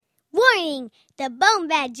Warning! The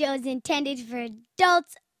BoneBat Show is intended for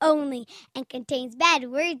adults only and contains bad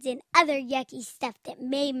words and other yucky stuff that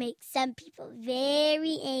may make some people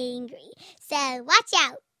very angry. So watch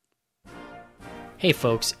out! Hey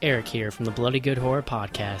folks, Eric here from the Bloody Good Horror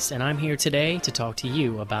Podcast, and I'm here today to talk to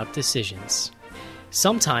you about decisions.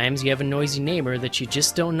 Sometimes you have a noisy neighbor that you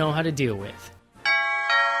just don't know how to deal with.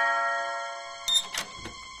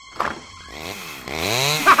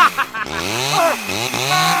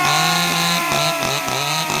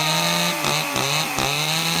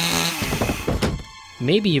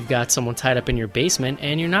 Maybe you've got someone tied up in your basement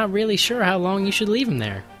and you're not really sure how long you should leave him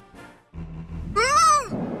there.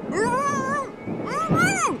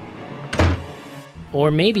 Or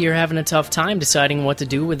maybe you're having a tough time deciding what to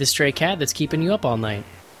do with the stray cat that's keeping you up all night.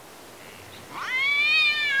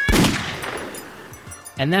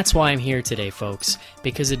 And that's why I'm here today, folks,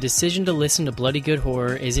 because a decision to listen to Bloody Good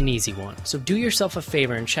Horror is an easy one. So do yourself a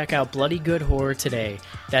favor and check out Bloody Good Horror today.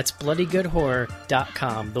 That's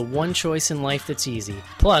bloodygoodhorror.com, the one choice in life that's easy.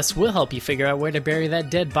 Plus, we'll help you figure out where to bury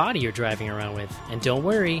that dead body you're driving around with. And don't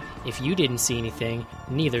worry, if you didn't see anything,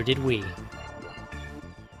 neither did we.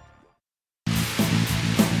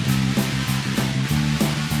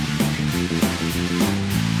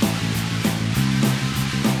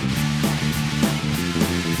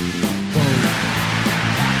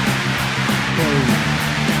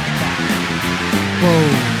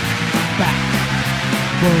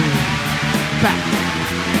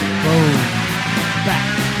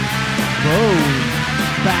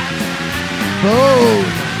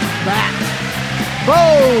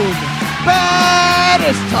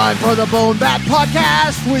 It's time for the BoneBat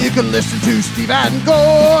Podcast, where you can listen to Steve and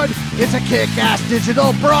Gord. It's a kick-ass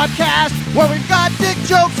digital broadcast where we've got dick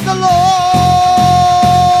jokes galore.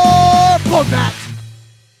 BoneBat.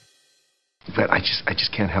 But I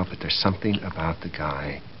just can't help it. There's something about the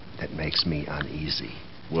guy that makes me uneasy.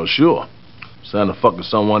 Well, sure. Sound of fucking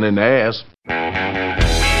someone in the ass.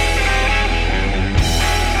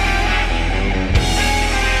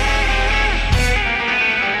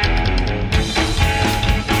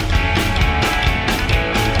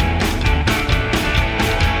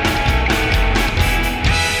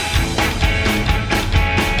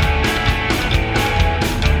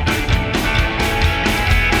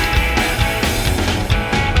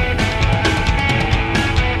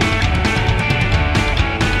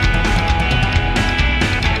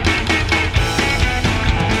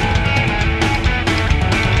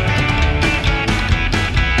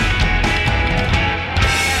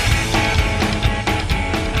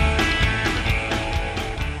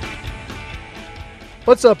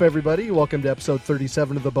 What's up, everybody? Welcome to episode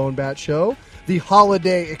 37 of the BoneBat Show, the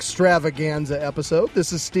holiday extravaganza episode.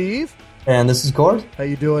 This is Steve. And this is Gord. How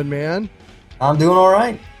you doing, man? I'm doing all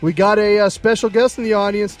right. We got a special guest in the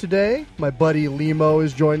audience today. My buddy Leemo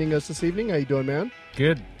is joining us this evening. How you doing, man?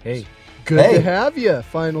 Good. Hey. Good to have you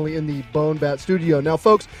finally in the BoneBat studio. Now,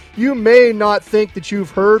 folks, you may not think that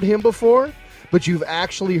you've heard him before, but you've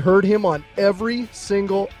actually heard him on every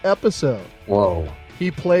single episode. Whoa. He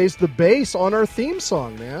plays the bass on our theme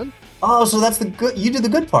song, man. Oh, so that's the good. You did the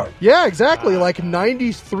good part. Yeah, exactly. Like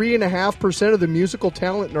 93.5% of the musical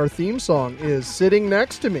talent in our theme song is sitting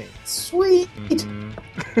next to me. Sweet.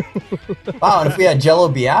 Mm-hmm. Wow, and if we had Jello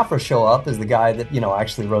Biafra show up as the guy that,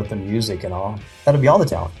 actually wrote the music and all, that'd be all the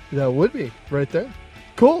talent. That would be right there.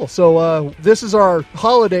 Cool. So this is our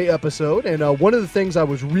holiday episode, and one of the things I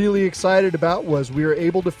was really excited about was we were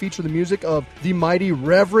able to feature the music of the mighty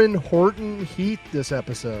Reverend Horton Heat this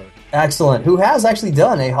episode. Excellent. Who has actually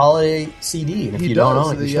done a holiday CD, and if you don't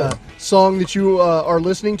know it, you should. Song that you are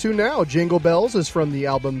listening to now, Jingle Bells, is from the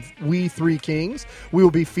album We Three Kings. We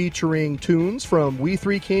will be featuring tunes from We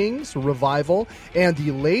Three Kings, Revival, and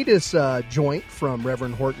the latest joint from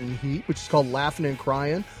Reverend Horton Heat, which is called Laughing and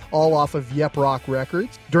Crying, all off of Yep Rock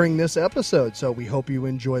Records during this episode. So we hope you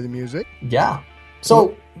enjoy the music. Yeah.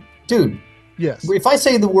 So, dude. Yes. If I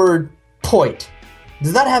say the word point,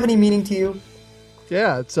 does that have any meaning to you?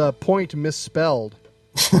 Yeah, it's point misspelled.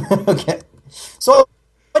 Okay. So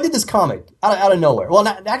I did this comic out of nowhere. Well,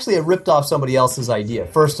 actually, I ripped off somebody else's idea,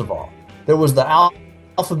 first of all. There was the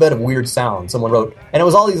alphabet of weird sounds someone wrote, and it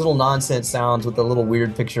was all these little nonsense sounds with a little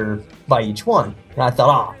weird picture by each one. And I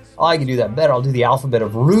thought, I can do that better. I'll do the alphabet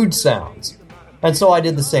of rude sounds. And so I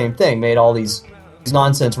did the same thing, made all these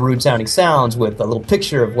nonsense, rude-sounding sounds with a little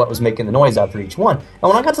picture of what was making the noise after each one. And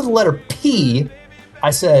when I got to the letter P,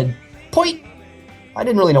 I said, point. I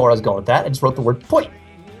didn't really know where I was going with that. I just wrote the word point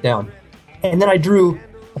down. And then I drew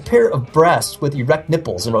a pair of breasts with erect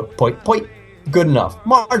nipples and wrote point, point. Good enough.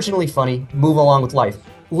 Marginally funny. Move along with life.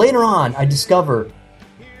 Later on, I discover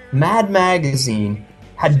Mad Magazine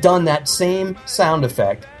had done that same sound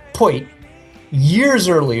effect, point, years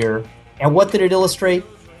earlier, and what did it illustrate?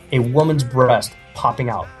 A woman's breast popping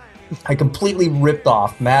out. I completely ripped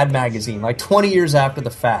off Mad Magazine, like 20 years after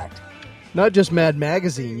the fact. Not just Mad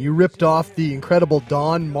Magazine, you ripped off the incredible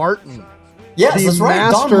Don Martin. Yes, that's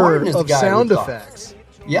right. Don Martin is the of guy sound ripped effects.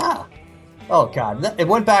 Off. Yeah. Oh God! It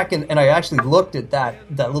went back and I actually looked at that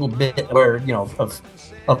little bit where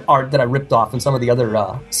of art that I ripped off, and some of the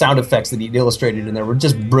other sound effects that he illustrated in there were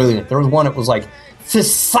just brilliant. There was one that was like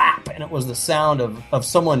fist slap, and it was the sound of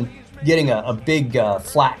someone getting a big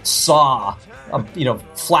flat saw,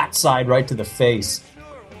 flat side right to the face.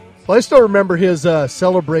 Well, I still remember his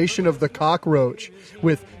celebration of the cockroach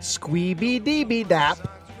with squeeby deeby dap,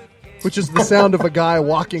 which is the sound of a guy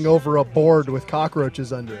walking over a board with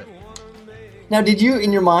cockroaches under it. Now, did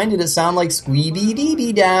it sound like squeeby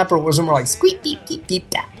deeby dap, or was it more like squeep deep deep deep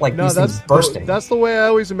dap, like these things bursting? That's the way I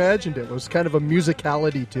always imagined it. It was kind of a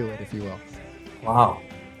musicality to it, if you will. Wow,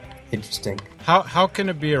 interesting. How can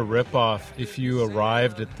it be a ripoff if you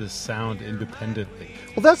arrived at this sound independently?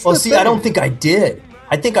 Well, thing. I don't think I did.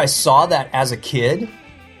 I think I saw that as a kid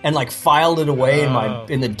and like filed it away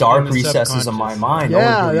in the dark recesses of my mind.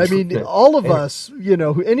 Yeah, I mean, all of us,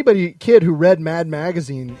 kid who read Mad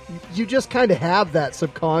Magazine, you just kind of have that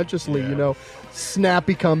subconsciously,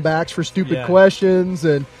 snappy comebacks for stupid questions,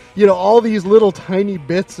 and all these little tiny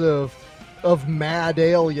bits of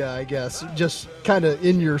mad-alia, I guess, just kind of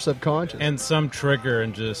in your subconscious. And some trigger,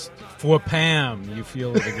 and just for Pam, you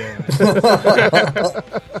feel it again.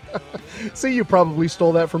 See, you probably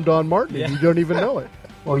stole that from Don Martin, and you don't even know it.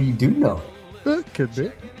 Or you do know it. Could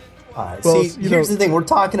be. All right. Well, see, here's the thing. We're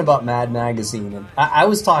talking about Mad Magazine, and I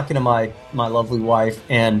was talking to my lovely wife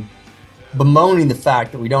and bemoaning the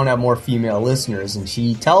fact that we don't have more female listeners, and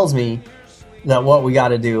she tells me that what we got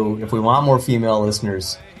to do if we want more female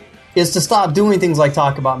listeners is to stop doing things like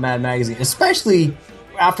talk about Mad Magazine, especially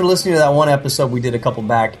after listening to that one episode we did a couple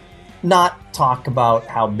back, not talk about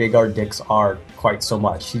how big our dicks are quite so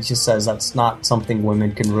much. She just says that's not something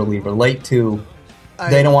women can really relate to.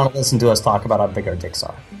 They don't want to listen to us talk about how big our dicks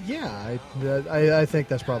are. Yeah, I think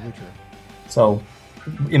that's probably true. So,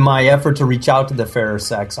 in my effort to reach out to the fairer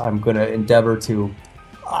sex, I'm going to endeavor to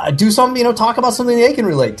do something, talk about something they can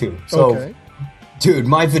relate to. So, okay. Dude,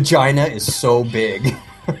 my vagina is so big.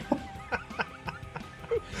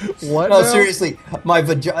 What? No, seriously, my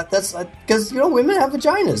vagina. That's because women have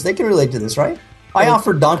vaginas. They can relate to this, right? I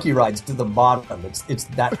offer donkey rides to the bottom. It's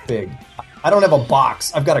that big. I don't have a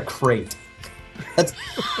box. I've got a crate.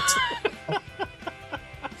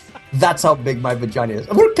 That's how big my vagina is.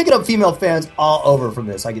 We're picking up female fans all over from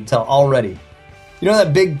this. I can tell already. You know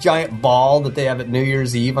that big giant ball that they have at New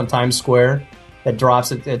Year's Eve on Times Square that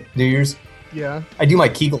drops at New Year's? Yeah. I do my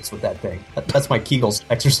Kegels with that thing. That's my Kegels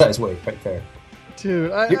exercise weight right there.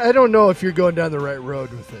 Dude, I don't know if you're going down the right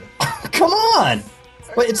road with it. Come on!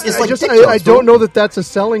 But it's like I don't know that that's a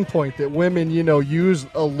selling point, that women, use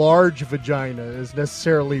a large vagina as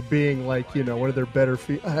necessarily being like, one of their better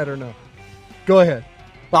feet. I don't know. Go ahead.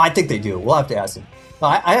 Well, I think they do. We'll have to ask them.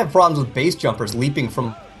 I have problems with base jumpers leaping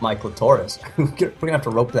from my clitoris. We're going to have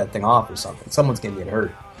to rope that thing off or something. Someone's going to get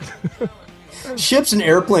hurt. Ships and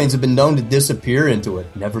airplanes have been known to disappear into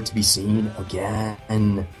it, never to be seen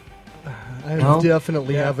again. I'm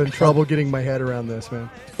definitely having trouble getting my head around this, man.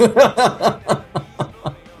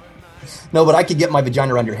 No, but I could get my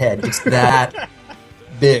vagina around your head. It's that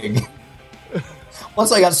big.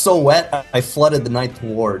 Once I got so wet, I flooded the 9th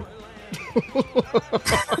Ward.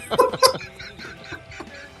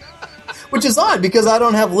 Which is odd, because I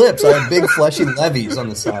don't have lips. I have big fleshy levees on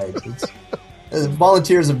the sides.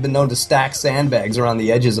 Volunteers have been known to stack sandbags around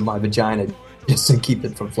the edges of my vagina just to keep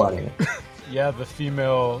it from flooding. Yeah, the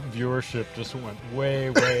female viewership just went way,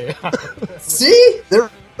 way out. See? They're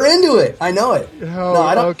into it. I know it. Oh, no,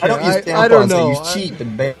 I don't. okay. I don't use tampons. I don't know. I use cheap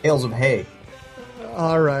and bales of hay.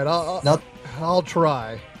 All right, I'll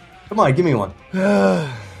try. Come on, give me one.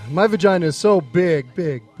 My vagina is so big.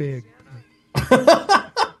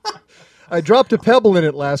 I dropped a pebble in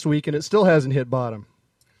it last week, and it still hasn't hit bottom.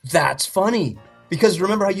 That's funny. Because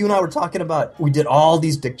remember how you and I were talking about, we did all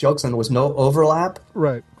these dick jokes and there was no overlap?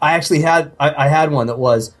 Right. I actually had, I had one that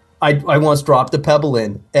was, I once dropped a pebble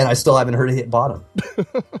in and I still haven't heard it hit bottom.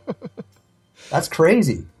 That's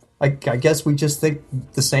crazy. I guess we just think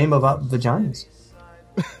the same about vaginas.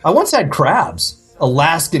 I once had crabs.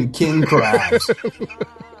 Alaskan king crabs.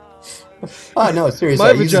 Oh, no,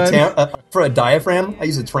 seriously. For a diaphragm, I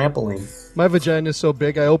use a trampoline. My vagina is so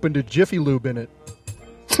big, I opened a Jiffy Lube in it.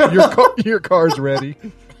 Your car's ready.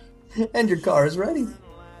 And your car is ready.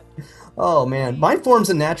 Oh, man. Mine forms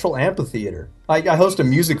a natural amphitheater. I host a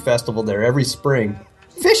music festival there every spring.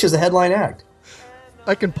 Fish is a headline act.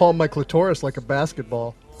 I can palm my clitoris like a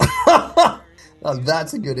basketball. Oh,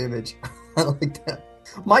 that's a good image. I like that.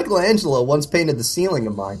 Michelangelo once painted the ceiling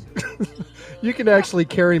of mine. You can actually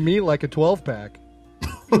carry me like a 12-pack.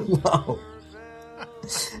 Wow.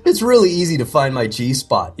 It's really easy to find my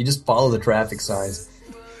G-spot. You just follow the traffic signs.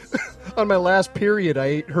 On my last period, I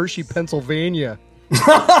ate Hershey, Pennsylvania.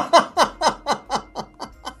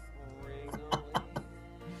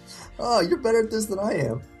 Oh, you're better at this than I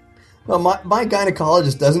am. No, my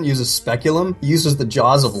gynecologist doesn't use a speculum. He uses the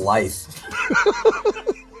jaws of life.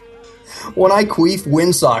 When I queef,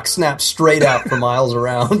 windsock snaps straight out for miles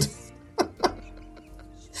around.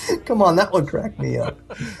 Come on, that one cracked me up.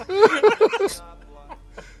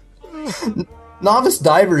 Novice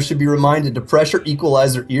divers should be reminded to pressure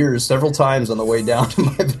equalize their ears several times on the way down to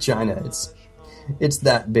my vagina. It's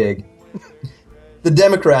that big. The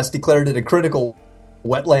Democrats declared it a critical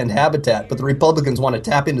wetland habitat, but the Republicans want to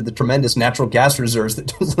tap into the tremendous natural gas reserves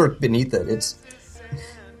that lurk beneath it. It's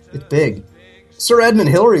big. Sir Edmund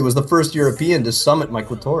Hillary was the first European to summit my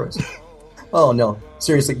clitoris. Oh, no.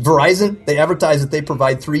 Seriously. Verizon, they advertise that they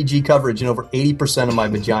provide 3G coverage in over 80% of my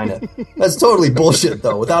vagina. That's totally bullshit,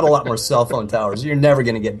 though. Without a lot more cell phone towers, you're never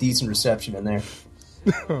going to get decent reception in there.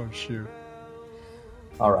 Oh, shoot.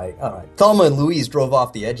 All right. Thelma and Louise drove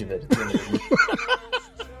off the edge of it.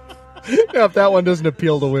 Yeah, if that one doesn't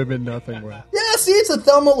appeal to women, nothing will. Yeah, see, it's a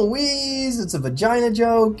Thelma Louise. It's a vagina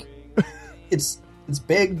joke. It's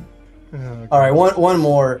big. Okay. All right, one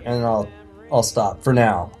more, and I'll stop for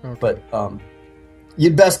now. Okay. But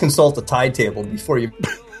you'd best consult the tide table before you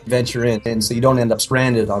venture in, and so you don't end up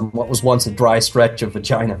stranded on what was once a dry stretch of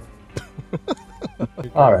vagina.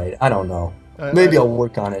 All right, I don't know. Maybe I'll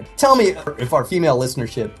work on it. Tell me if our female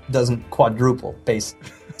listenership doesn't quadruple based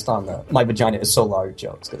on the "my vagina is so large"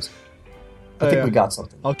 jokes, because I think we got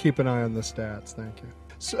something. I'll keep an eye on the stats. Thank you.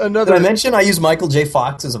 So Did I mention I use Michael J.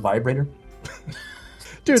 Fox as a vibrator?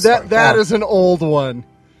 Dude, that is an old one.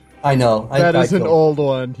 I know. That is an old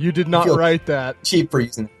one. You did not write that. Cheap for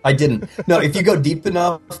using it. I didn't. No, if you go deep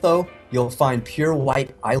enough, though, you'll find pure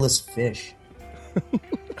white eyeless fish.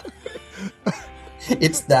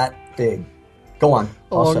 It's that big. Go on.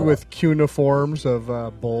 Along with cuneiforms of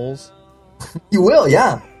bulls. You will,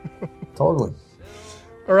 yeah. Totally.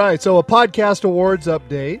 All right, so a podcast awards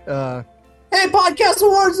update. Hey, podcast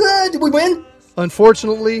awards! Did we win?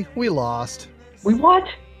 Unfortunately, we lost. We what?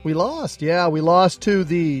 We lost, yeah. We lost to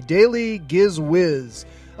the Daily Giz Wiz,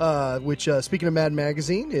 which, speaking of Mad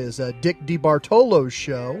Magazine, is Dick DeBartolo's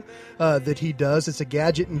show that he does. It's a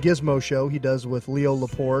gadget and gizmo show he does with Leo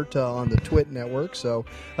Laporte on the Twit Network. So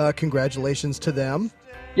congratulations to them.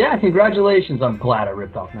 Yeah, congratulations. I'm glad I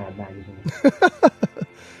ripped off Mad Magazine.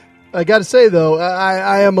 I got to say, though,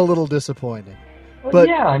 I am a little disappointed. Well, but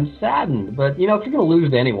yeah, I'm saddened. But, if you're going to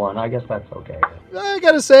lose to anyone, I guess that's okay. I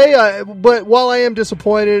got to say, but while I am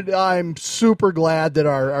disappointed, I'm super glad that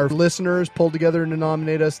our listeners pulled together to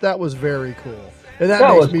nominate us. That was very cool. And that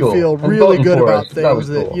makes me feel really good about things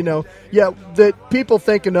that, cool. That people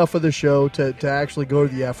think enough of the show to actually go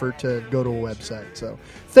to the effort to go to a website. So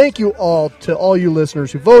thank you all to all you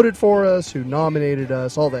listeners who voted for us, who nominated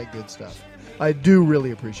us, all that good stuff. I do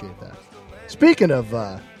really appreciate that. Speaking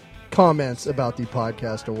of comments about the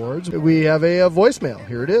podcast awards, we have a voicemail.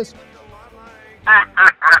 Here it is.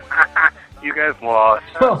 You guys lost.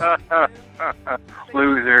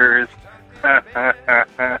 Losers.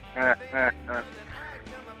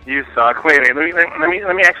 You suck. Wait,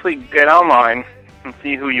 let me actually get online and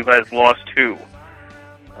see who you guys lost to.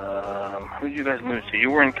 Who did you guys lose to?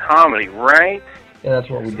 You were in comedy, right? Yeah,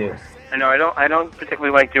 that's what we do. I know I don't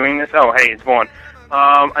particularly like doing this. Oh, hey, it's Vaughn.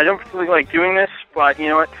 I don't particularly like doing this, but you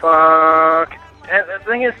know what? Fuck. And the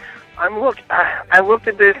thing is, I looked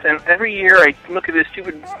at this, and every year I look at this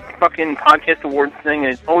stupid fucking podcast awards thing,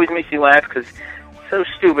 and it always makes me laugh because it's so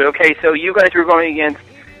stupid. Okay, so you guys were going against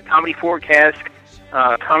Comedy Forecast,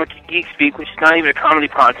 Comic Geek Speak, which is not even a comedy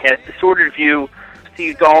podcast, Disordered View,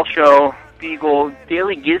 Steve Dahl Show, Beagle,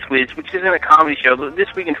 Daily Gizwiz, which isn't a comedy show,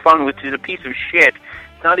 This Week in Fun, which is a piece of shit.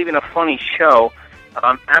 It's not even a funny show.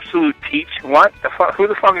 Absolute Peach. What the fuck? Who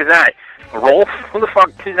the fuck is that? Rolf? Who the fuck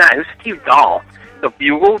is that? Who's Steve Dahl? The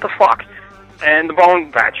Bugle? The fuck? And the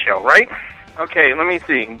BoneBat Show, right? Okay, let me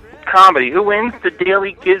see. Comedy. Who wins? The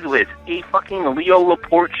Daily Gizwiz. A fucking Leo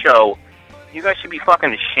Laporte show. You guys should be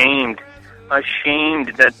fucking ashamed.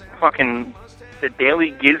 Ashamed that fucking the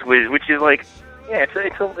Daily Gizwiz, which is like, yeah, it's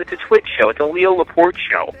a Twitch show. It's a Leo Laporte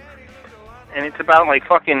show. And it's about like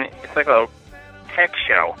fucking, it's like a tech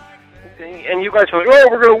show. And you guys are like, oh,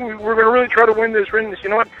 we're gonna really try to win this. You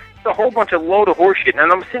know what? It's a whole bunch of load of horseshit.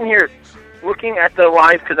 And I'm sitting here looking at the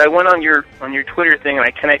live, because I went on your Twitter thing and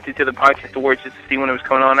I connected to the Podcast Awards just to see when it was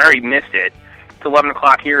coming on. I already missed it. It's 11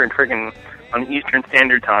 o'clock here in friggin' on Eastern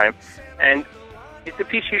Standard Time, and it's a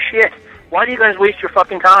piece of shit. Why do you guys waste your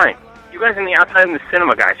fucking time? You guys in the outside in the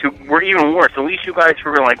cinema guys, who were even worse. At least you guys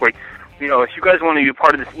were like, you know, if you guys want to be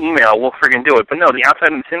part of this email, we'll friggin' do it. But no, the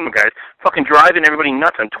outside in the cinema guys, fucking driving everybody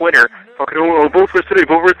nuts on Twitter. Fucking, oh, vote for us today,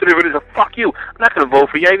 vote for us today. But it's a fuck you. I'm not going to vote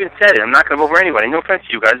for you. I even said it. I'm not going to vote for anybody. No offense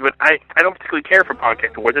to you guys, but I don't particularly care for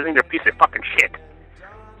Podcast Awards. I think they're a piece of fucking shit.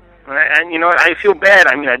 And you know, I feel bad.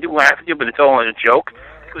 I mean, I do laugh at you, but it's all a joke.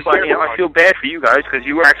 But, you know, I feel bad for you guys because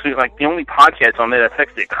you were actually, like, the only podcast on there that's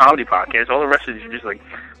actually a comedy podcast. All the rest of it is just like,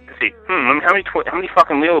 let's see, how many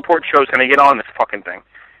fucking Leemo Laporte shows can I get on this fucking thing?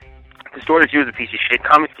 The Store That You is a piece of shit.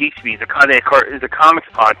 Comics Geek Speed is a comics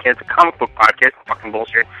podcast, a comic book podcast, fucking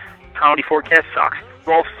bullshit. Comedy Forecast sucks.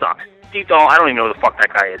 Rolf sucks. Steve Dahl, I don't even know who the fuck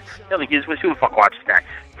that guy is. Who the fuck watches that?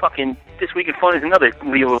 Fucking This Week in Fun is another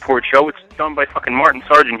Leemo Laporte show. It's done by fucking Martin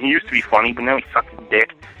Sargent. He used to be funny, but now he sucks his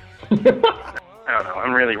dick. I don't know.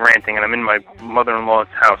 I'm really ranting, and I'm in my mother-in-law's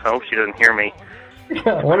house. I hope she doesn't hear me.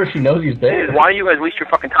 I wonder if she knows he's there. Why do you guys waste your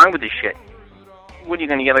fucking time with this shit? What are you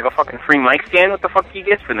going to get, like a fucking free mic stand? What the fuck do you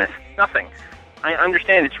get from this? Nothing. I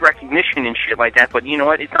understand it's recognition and shit like that, but you know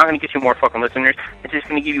what? It's not going to get you more fucking listeners. It's just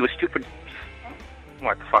going to give you a stupid,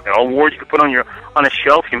 what the fucking awards you could put on a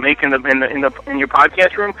shelf you make in your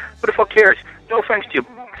podcast room. Who the fuck cares? No offense to you,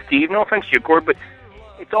 Steve. No offense to you, Gord, but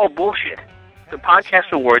it's all bullshit. The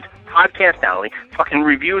Podcast Awards, Podcast Alley, fucking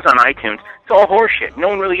reviews on iTunes, it's all horseshit. No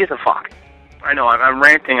one really gives a fuck. I know, I'm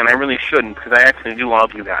ranting, and I really shouldn't, because I actually do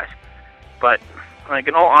love you guys. But, like,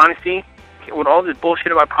 in all honesty, with all this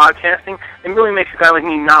bullshit about podcasting, it really makes a guy like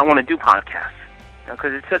me not want to do podcasts.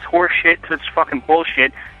 Because it's such horseshit, such fucking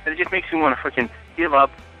bullshit, that it just makes me want to fucking give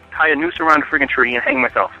up, tie a noose around a freaking tree, and hang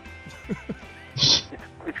myself.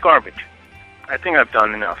 It's garbage. I think I've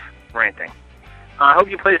done enough ranting. I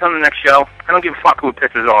hope you play this on the next show. I don't give a fuck who it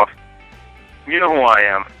pisses off. You know who I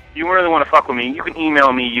am. You really want to fuck with me, you can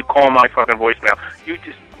email me, you call my fucking voicemail. You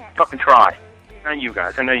just fucking try. Not you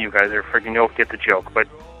guys. I know you guys are freaking don't get the joke, but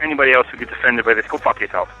anybody else who gets offended by this, go fuck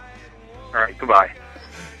yourself. Alright, goodbye.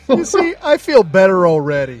 You see, I feel better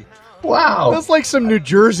already. Wow. That's like some New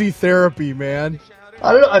Jersey therapy, man.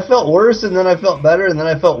 I don't know. I felt worse, and then I felt better, and then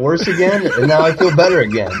I felt worse again, and now I feel better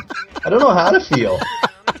again. I don't know how to feel.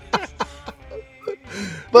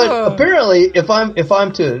 But apparently, if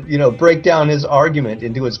I'm to break down his argument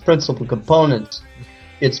into its principal components,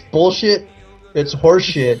 it's bullshit, it's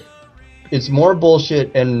horseshit, it's more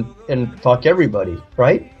bullshit, and fuck everybody,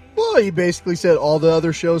 right? Well, he basically said all the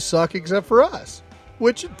other shows suck except for us,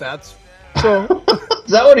 which that's so.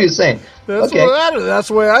 Is that what he was saying? That's okay. That's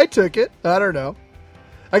the way I took it. I don't know.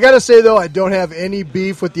 I gotta say though, I don't have any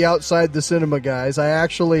beef with the Outside the Cinema guys. I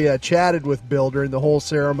actually chatted with Bill during the whole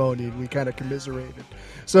ceremony, and we kind of commiserated.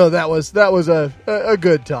 So that was a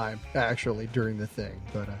good time actually during the thing.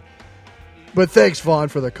 But thanks, Vaughn,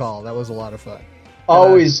 for the call. That was a lot of fun.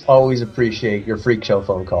 Always appreciate your freak show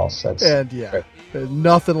phone calls. That's great.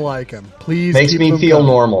 Nothing like them. Please makes keep me them feel coming.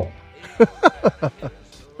 normal.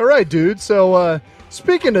 All right, dude. So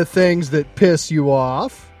speaking of things that piss you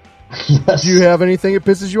off. Yes. Do you have anything that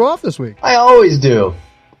pisses you off this week? I always do.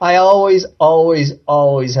 I always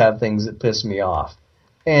have things that piss me off.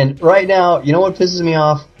 And right now, you know what pisses me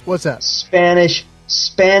off? What's that? Spanish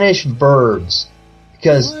verbs.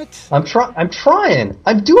 Because I'm trying.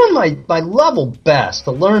 I'm doing my level best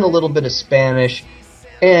to learn a little bit of Spanish.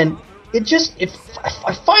 And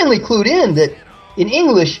I finally clued in that in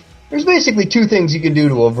English, there's basically two things you can do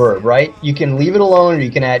to a verb, right? You can leave it alone, or you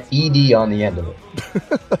can add ed on the end of it.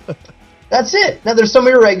 That's it. Now, there's some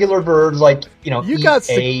irregular verbs like,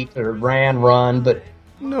 ate or ran, run, but...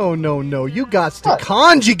 No. You got to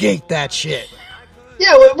conjugate that shit.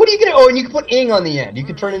 Yeah, what are you going to... Oh, and you can put ing on the end. You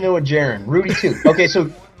can turn it into a gerund. Rudy too. Okay,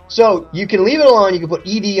 so you can leave it alone, you can put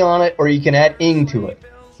ed on it, or you can add ing to it.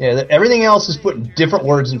 Yeah, everything else is putting different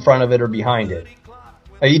words in front of it or behind it.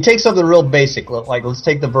 You take something real basic, like let's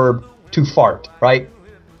take the verb to fart, right?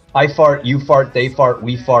 I fart, you fart, they fart,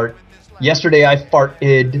 we fart. Yesterday I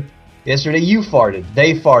farted. Yesterday you farted,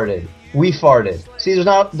 they farted, we farted. See, there's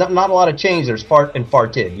not a lot of change. There's fart and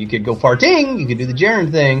farted. You could go farting, you could do the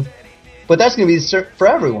gerund thing, but that's going to be for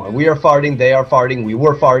everyone. We are farting, they are farting, we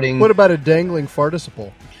were farting. What about a dangling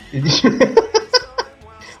participle?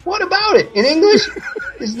 What about it? In English,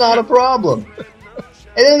 it's not a problem.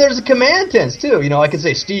 And then there's a command tense too. I can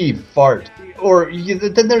say Steve fart, or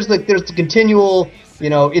then there's the continual.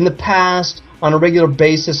 In the past, on a regular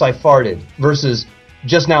basis, I farted versus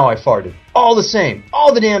just now I farted. All the same,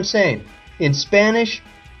 all the damn same. In Spanish,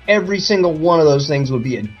 every single one of those things would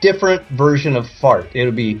be a different version of fart. It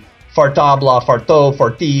would be fartabla, farto,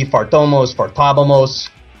 farti, fartomos, fartabamos,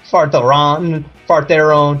 fartaron,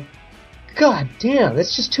 farteron. God damn,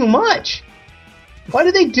 that's just too much. Why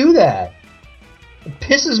do they do that? It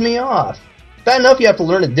pisses me off. Bad enough you have to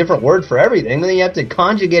learn a different word for everything, then you have to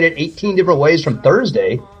conjugate it 18 different ways from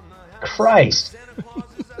Thursday. Christ.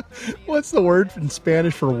 What's the word in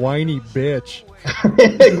Spanish for whiny bitch?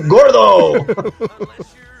 Gordo!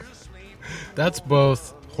 That's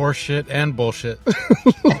both horseshit and bullshit.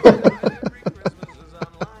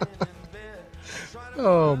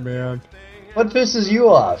 Oh, man. What pisses you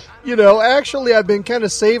off? You know, actually, I've been kind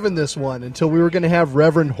of saving this one until we were going to have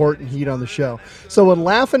Reverend Horton Heat on the show. So when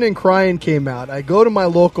Laughing and Crying came out, I go to my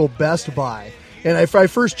local Best Buy, and I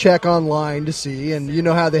first check online to see, and you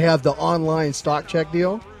know how they have the online stock check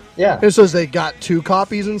deal? Yeah. It says they got 2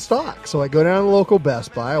 copies in stock. So I go down to the local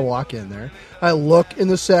Best Buy, I walk in there, I look in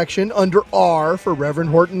the section under R for Reverend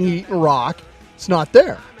Horton Heat and Rock. It's not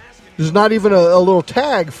there. There's not even a little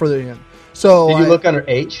tag for the end. So Did you look under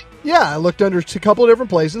H? Yeah, I looked under a couple of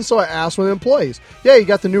different places, so I asked one of the employees, yeah, you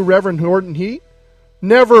got the new Reverend Horton Heat?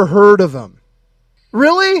 Never heard of him.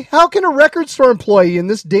 Really? How can a record store employee in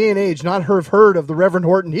this day and age not have heard of the Reverend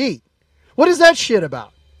Horton Heat? What is that shit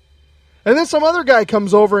about? And then some other guy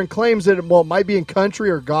comes over and claims that, well, it might be in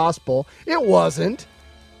country or gospel. It wasn't.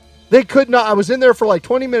 They could not. I was in there for like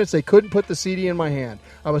 20 minutes. They couldn't put the CD in my hand.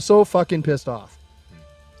 I was so fucking pissed off.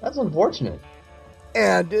 That's unfortunate.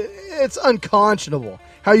 And it's unconscionable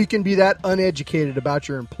how you can be that uneducated about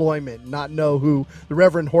your employment and not know who the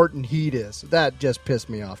Reverend Horton Heat is. That just pissed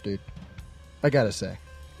me off, dude. I gotta say.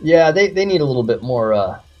 Yeah, they need a little bit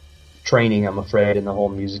more training, I'm afraid, in the whole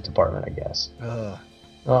music department, I guess.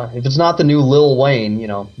 If it's not the new Lil Wayne, you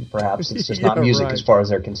know, perhaps it's just not music right. As far as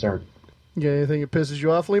they're concerned. You got anything that pisses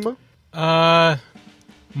you off, Leemo?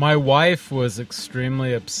 My wife was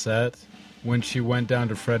extremely upset when she went down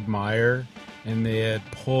to Fred Meyer and they had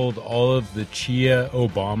pulled all of the Chia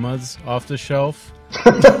Obamas off the shelf.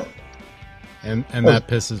 and that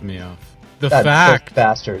pisses me off. The fact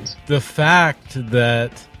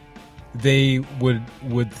that they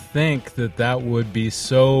would think that would be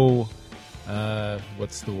so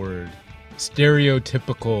what's the word?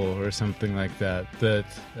 Stereotypical or something like that. That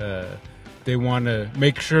they want to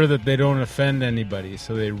make sure that they don't offend anybody,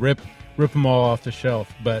 so they rip them all off the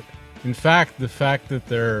shelf. But in fact, the fact that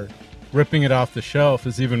they're ripping it off the shelf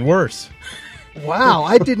is even worse. Wow,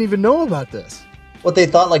 I didn't even know about this. What, they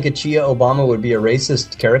thought like a Chia Obama would be a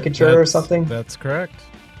racist caricature or something? That's correct.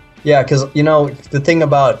 Yeah, because, you know, the thing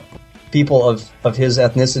about people of his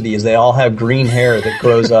ethnicity is they all have green hair that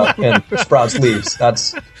grows up and sprouts leaves.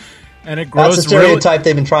 That's a stereotype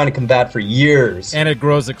they've been trying to combat for years. And it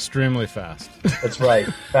grows extremely fast. That's right.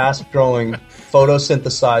 Fast-growing,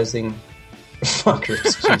 photosynthesizing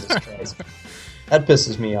fuckers. Jesus Christ. That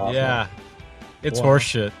pisses me off. Yeah. It's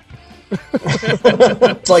horseshit.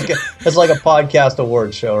 It's like a podcast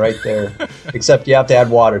award show right there. Except you have to add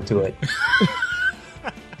water to it.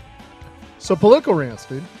 So political rants,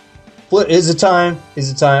 dude. Is it time?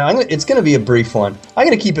 It's going to be a brief one. I'm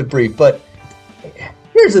going to keep it brief, but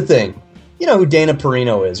here's the thing. You know who Dana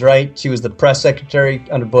Perino is, right? She was the press secretary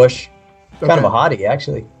under Bush. Kind of a hottie,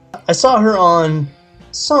 actually. I saw her on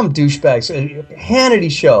some douchebag's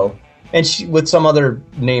Hannity show, and she with some other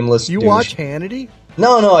nameless You douche. watch Hannity?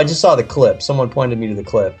 No, I just saw the clip. Someone pointed me to the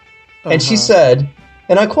clip. And she said,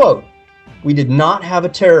 and I quote, "We did not have a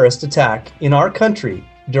terrorist attack in our country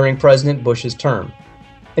during President Bush's term."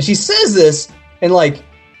 And she says this, and like,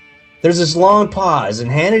 there's this long pause, and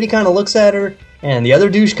Hannity kind of looks at her, and the other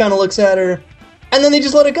douche kind of looks at her, and then they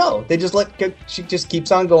just let it go. She just keeps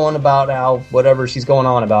on going about how, whatever she's going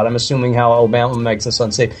on about. I'm assuming how Obama makes us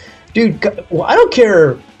unsafe. Dude, I don't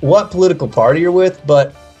care what political party you're with,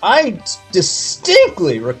 but I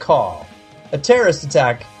distinctly recall a terrorist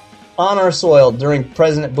attack on our soil during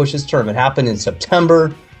President Bush's term. It happened in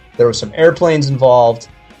September. There were some airplanes involved.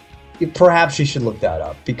 Perhaps you should look that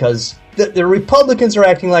up, because the Republicans are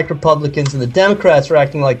acting like Republicans and the Democrats are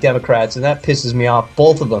acting like Democrats, and that pisses me off,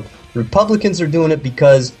 both of them. The Republicans are doing it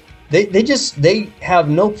because they have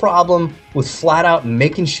no problem with flat out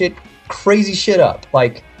making crazy shit up.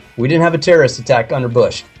 Like, we didn't have a terrorist attack under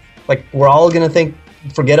Bush. Like, we're all going to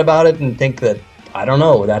forget about it and think that, I don't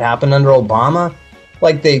know, that happened under Obama.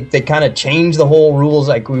 Like, they kind of changed the whole rules.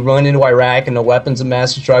 Like, we run into Iraq and the weapons of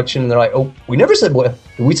mass destruction, and they're like, oh, we never said, did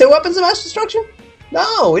we say weapons of mass destruction?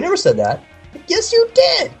 No, we never said that. Yes, you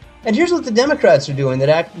did. And here's what the Democrats are doing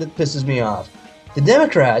that pisses me off. The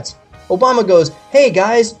Democrats, Obama goes, hey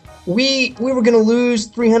guys, we were going to lose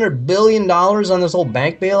 $300 billion on this whole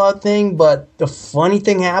bank bailout thing, but the funny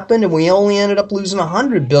thing happened, and we only ended up losing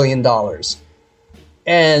 $100 billion.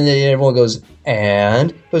 And everyone goes,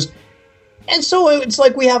 and so it's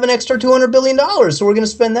like we have an extra $200 billion, so we're going to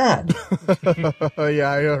spend that.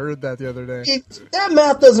 Yeah, I heard that the other day. That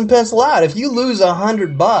math doesn't pencil out. If you lose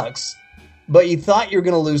 $100, but you thought you were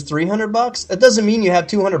going to lose $300, that doesn't mean you have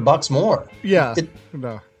 $200 more. Yeah,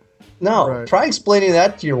 No, right. Try explaining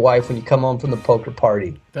that to your wife when you come home from the poker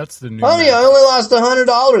party. That's the new. Honey, I only lost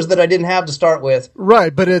 $100 that I didn't have to start with.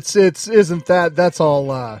 Right, but isn't that's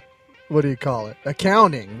all, what do you call it?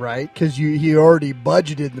 Accounting, right? Because he already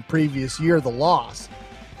budgeted in the previous year the loss.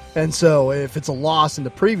 And so if it's a loss in the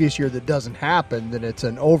previous year that doesn't happen, then it's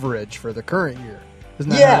an overage for the current year. Isn't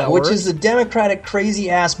that how that which works? is the Democratic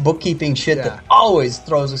crazy-ass bookkeeping shit that always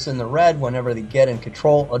throws us in the red whenever they get in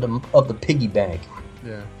control of the piggy bank.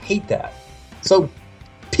 Yeah. Hate that. So,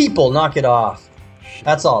 people, knock it off.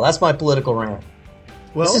 That's all. That's my political rant.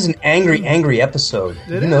 Well, this is an angry episode.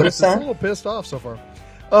 It you notice It's that? a little pissed off so far.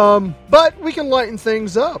 But we can lighten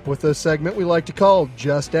things up with a segment we like to call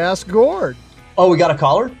Just Ask Gord. Oh, we got a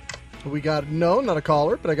caller? No, not a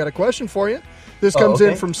caller, but I got a question for you. This comes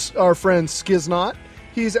in from our friend Skiznot.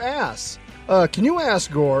 He's asked, can you ask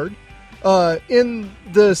Gord, in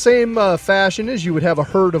the same fashion as you would have a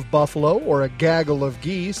herd of buffalo or a gaggle of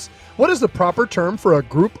geese, what is the proper term for a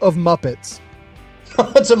group of Muppets?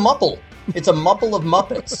 It's a mupple. It's a mupple of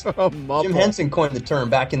Muppets. Mupple. Jim Henson coined the term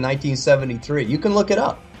back in 1973. You can look it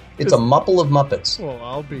up. It's a mupple of Muppets. Well,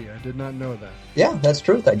 I did not know that. Yeah, that's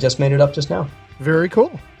truth. I just made it up just now. Very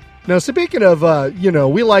cool. Now, speaking of,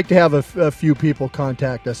 we like to have a few people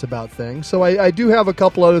contact us about things. So I do have a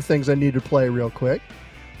couple other things I need to play real quick.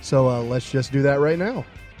 So let's just do that right now.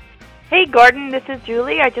 Hey, Gordon, this is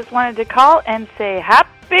Julie. I just wanted to call and say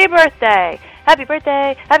happy birthday. Happy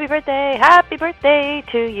birthday, happy birthday, happy birthday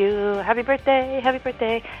to you. Happy birthday, happy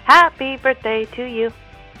birthday, happy birthday to you.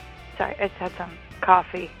 Sorry, I just had some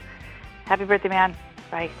coffee. Happy birthday, man.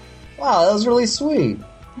 Bye. Wow, that was really sweet.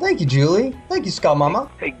 Thank you, Julie. Thank you, Scott Mama.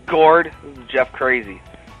 Hey, Gord, this is Jeff Crazy.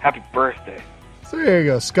 Happy birthday. So there you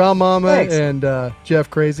go. Ska Mama Thanks. and Jeff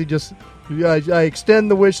Crazy. I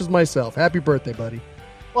extend the wishes myself. Happy birthday, buddy.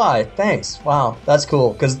 Why? Thanks. Wow, that's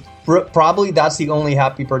cool. Because probably that's the only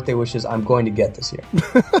happy birthday wishes I'm going to get this year.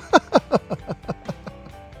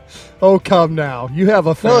 Oh, come now. You have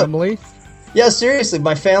a family. Yeah, seriously.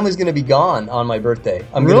 My family's going to be gone on my birthday.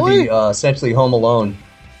 I'm Really? going to be essentially home alone.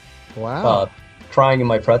 Wow. Crying in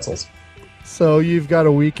my pretzels. So you've got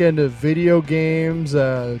a weekend of video games,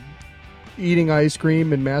 eating ice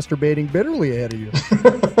cream, and masturbating bitterly ahead of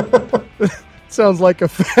you. Sounds like a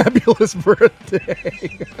fabulous birthday.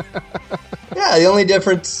 Yeah, the only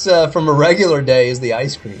difference from a regular day is the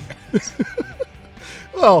ice cream.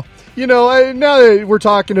 Well, now that we're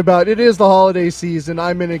talking about it is the holiday season,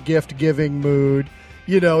 I'm in a gift-giving mood.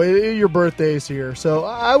 Your birthday's here. So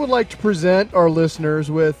I would like to present our listeners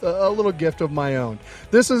with a little gift of my own.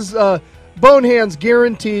 This is Bonehand's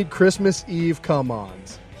guaranteed Christmas Eve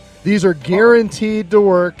come-ons. These are guaranteed to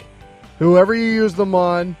work. Whoever you use them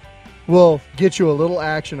on will get you a little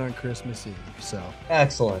action on Christmas Eve. So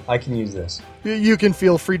Excellent. I can use this. you can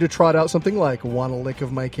feel free to trot out something like, want a lick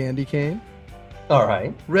of my candy cane? All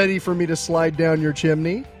right. Ready for me to slide down your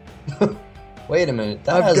chimney? Wait a minute.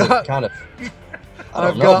 That has a kind of...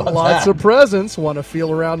 I've got lots of presents. Want to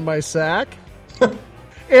feel around my sack?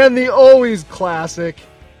 And the always classic,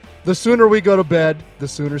 the sooner we go to bed, the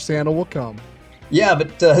sooner Santa will come. Yeah,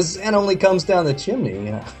 but Santa only comes down the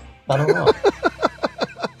chimney. I don't know.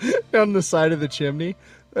 Down the side of the chimney?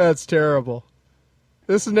 That's terrible.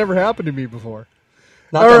 This has never happened to me before.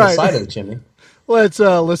 Not down the side of the chimney. Let's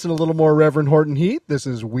listen a little more Reverend Horton Heat. This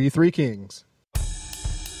is We Three Kings.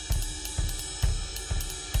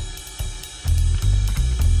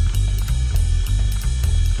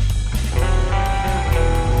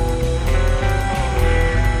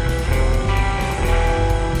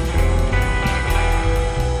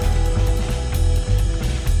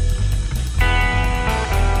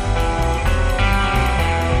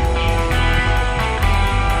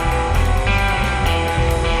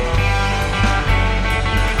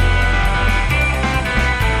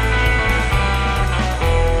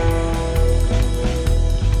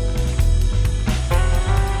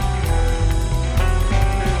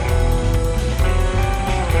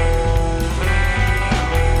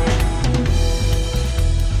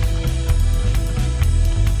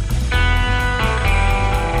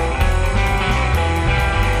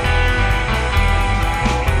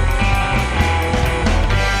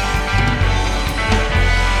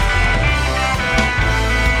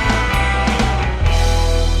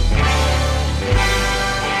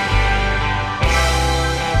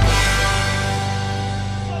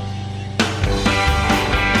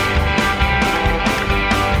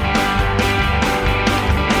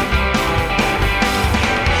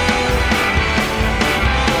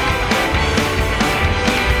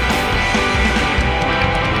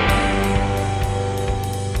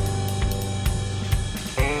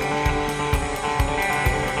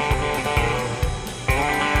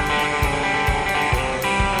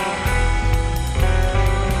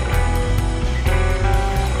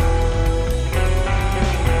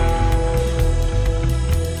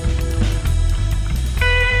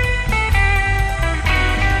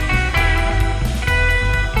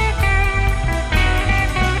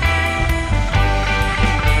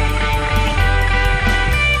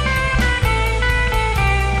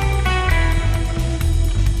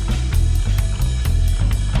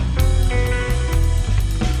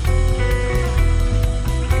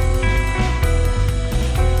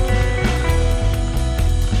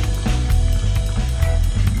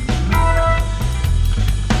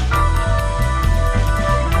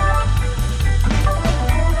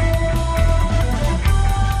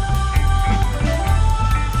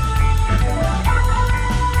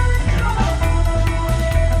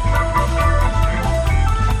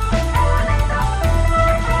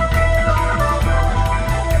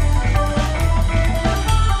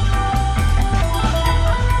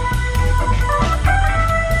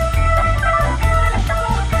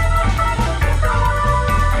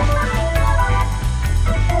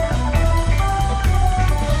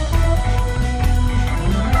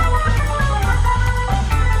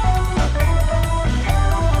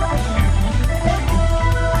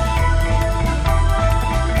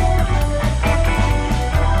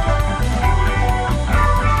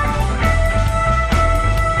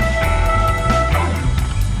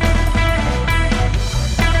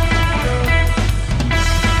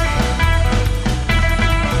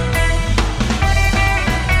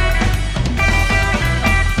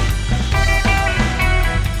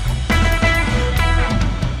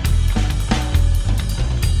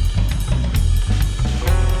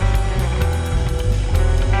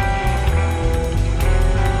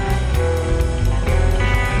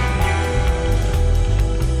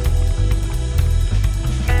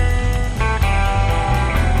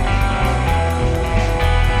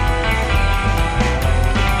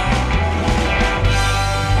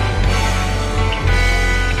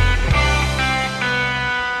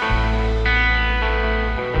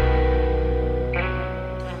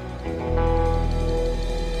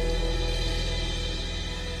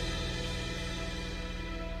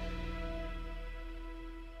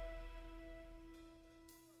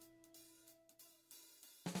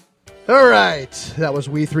 All right, that was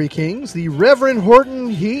We Three Kings. The Reverend Horton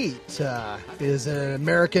Heat is an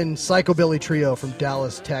American psychobilly trio from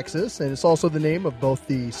Dallas, Texas, and it's also the name of both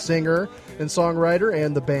the singer and songwriter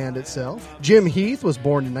and the band itself. Jim Heath was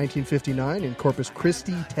born in 1959 in Corpus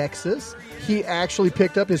Christi, Texas. He actually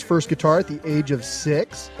picked up his first guitar at the age of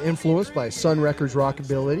 6, influenced by Sun Records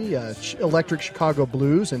rockabilly, electric Chicago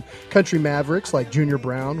blues, and country mavericks like Junior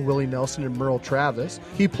Brown, Willie Nelson, and Merle Travis.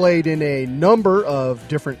 He played in a number of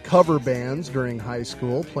different cover bands during high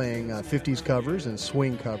school, playing 50s covers and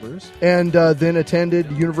swing covers, and then attended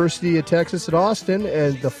University of Texas at Austin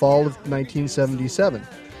in the fall of 1977.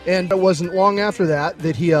 And it wasn't long after that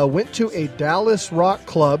he went to a Dallas rock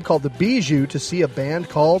club called the Bijou to see a band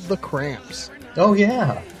called the Cramps. Oh,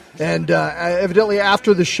 yeah. And evidently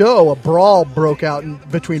after the show, a brawl broke out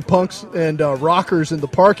between punks and rockers in the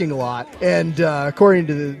parking lot. And according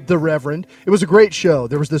to the Reverend, it was a great show.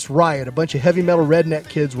 There was this riot. A bunch of heavy metal redneck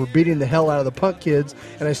kids were beating the hell out of the punk kids.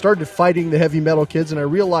 And I started fighting the heavy metal kids, and I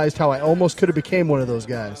realized how I almost could have became one of those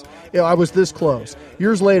guys. I was this close.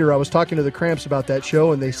 Years later, I was talking to the Cramps about that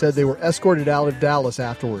show, and they said they were escorted out of Dallas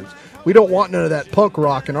afterwards. We don't want none of that punk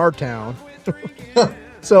rock in our town.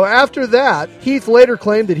 So after that, Heath later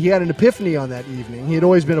claimed that he had an epiphany on that evening. He had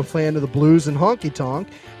always been a fan of the blues and honky-tonk,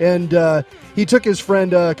 and he took his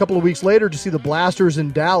friend a couple of weeks later to see the Blasters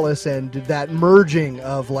in Dallas, and that merging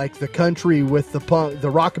of like the country with the punk,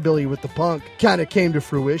 the rockabilly with the punk, kind of came to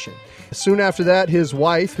fruition. Soon after that, his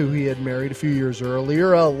wife, who he had married a few years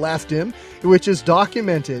earlier, left him, which is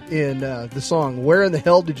documented in the song, "Where in the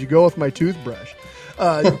Hell Did You Go With My Toothbrush?"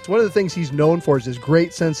 It's one of the things he's known for is his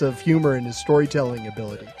great sense of humor and his storytelling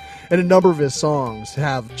ability. And a number of his songs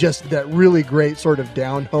have just that really great sort of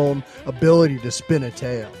down-home ability to spin a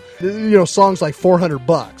tale. Songs like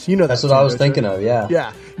 $400. That's what I was thinking of, yeah.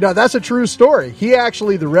 Yeah. No, that's a true story.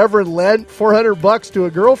 The Reverend lent $400 to a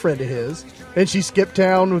girlfriend of his, and she skipped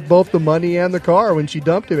town with both the money and the car when she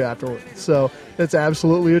dumped him afterwards. So it's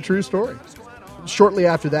absolutely a true story. Shortly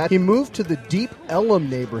after that, he moved to the Deep Ellum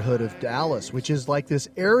neighborhood of Dallas, which is like this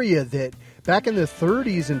area that back in the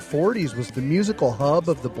 30s and 40s was the musical hub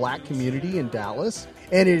of the black community in Dallas.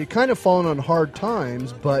 And it had kind of fallen on hard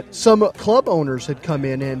times, but some club owners had come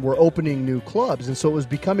in and were opening new clubs. And so it was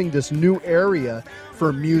becoming this new area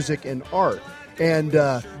for music and art. And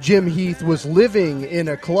Jim Heath was living in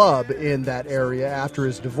a club in that area after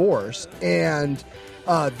his divorce. And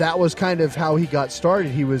that was kind of how he got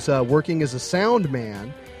started. He was working as a sound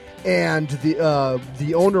man, and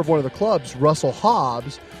the owner of one of the clubs, Russell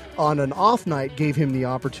Hobbs, on an off night gave him the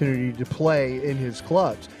opportunity to play in his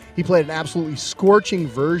clubs. He played an absolutely scorching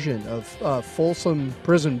version of Folsom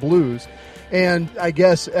Prison Blues, and I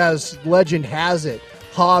guess as legend has it,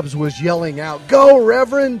 Hobbs was yelling out, "Go,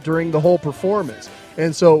 Reverend!" during the whole performance.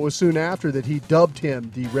 And so it was soon after that he dubbed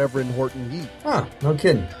him the Reverend Horton Heat. Huh, no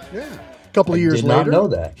kidding. Yeah. A couple of years later, know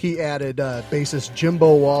that. He added bassist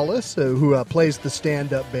Jimbo Wallace, who plays the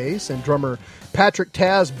stand-up bass, and drummer Patrick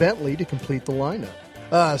Taz Bentley to complete the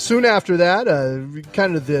lineup. Soon after that,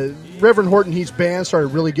 kind of the Reverend Horton Heat's band started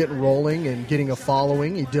really getting rolling and getting a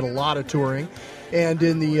following. He did a lot of touring. And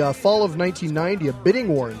in the fall of 1990, a bidding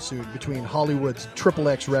war ensued between Hollywood's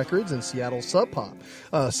XXX Records and Seattle's Sub Pop.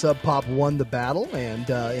 Sub Pop won the battle, and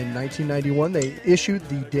in 1991, they issued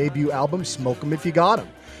the debut album, Smoke 'Em If You Got 'Em,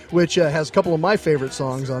 which has a couple of my favorite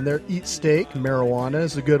songs on there. Eat Steak, Marijuana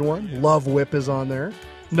is a good one. Love Whip is on there.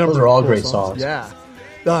 Those are all great songs. Yeah.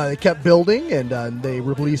 They kept building, and they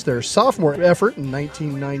released their sophomore effort in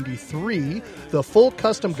 1993, the full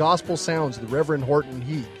custom gospel sounds, the Reverend Horton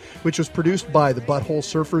Heat, which was produced by the Butthole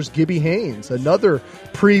Surfers' Gibby Haynes, another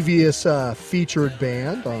previous featured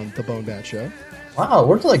band on the BoneBat Show. Wow,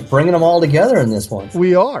 we're like bringing them all together in this one.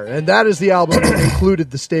 We are, and that is the album that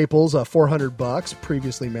included the staples, $400,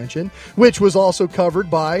 previously mentioned, which was also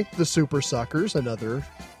covered by the Super Suckers, another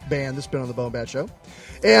band that's been on the BoneBat Show.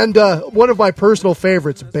 And one of my personal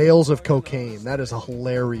favorites, Bales of Cocaine. That is a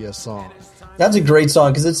hilarious song. That's a great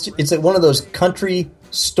song because it's one of those country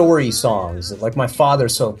story songs that, like, my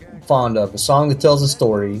father's so fond of. A song that tells a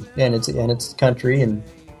story, and it's country, and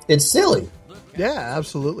it's silly. Yeah,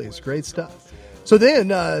 absolutely. It's great stuff. So then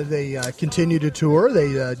they continued to tour.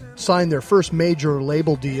 They signed their first major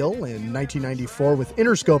label deal in 1994 with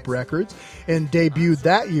Interscope Records and debuted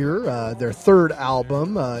that year their third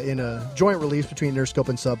album in a joint release between Interscope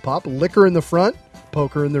and Sub Pop, Liquor in the Front,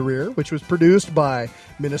 Poker in the Rear, which was produced by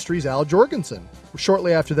Ministry's Al Jorgensen.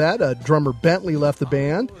 Shortly after that, drummer Bentley left the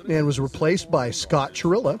band and was replaced by Scott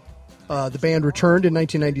Chirilla. The band returned in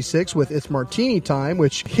 1996 with It's Martini Time,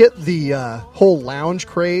 which hit the whole lounge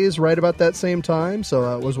craze right about that same time,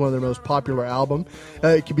 so it was one of their most popular albums.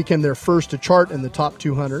 It became their first to chart in the top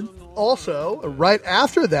 200. Also, right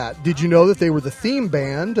after that, did you know that they were the theme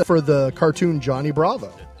band for the cartoon Johnny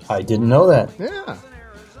Bravo? I didn't know that. Yeah.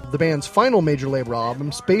 The band's final major label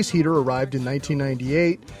album, Space Heater, arrived in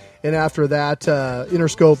 1998. And after that,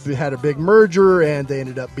 Interscope had a big merger, and they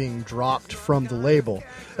ended up being dropped from the label.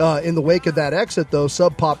 In the wake of that exit, though,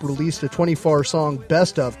 Sub Pop released a 24-song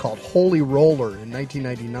best of called Holy Roller in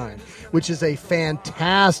 1999, which is a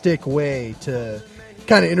fantastic way to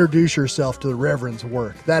kind of introduce yourself to the Reverend's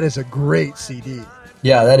work. That is a great CD.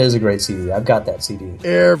 Yeah, that is a great CD. I've got that CD.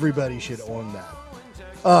 Everybody should own that.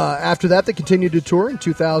 After that, they continued to tour. In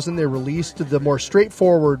 2000, they released the more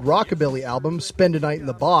straightforward rockabilly album, Spend a Night in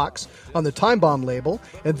the Box, on the Time Bomb label.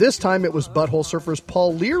 And this time, it was Butthole Surfer's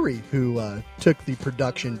Paul Leary who took the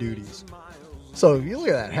production duties. So you look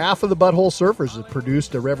at that. Half of the Butthole Surfers have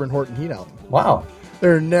produced a Reverend Horton Heat album. Wow.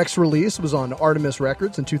 Their next release was on Artemis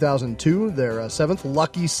Records in 2002, their seventh,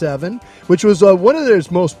 Lucky 7, which was one of their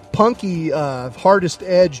most punky,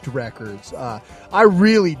 hardest-edged records. I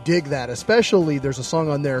really dig that, especially there's a song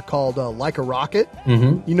on there called Like a Rocket.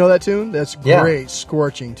 Mm-hmm. You know that tune? That's great,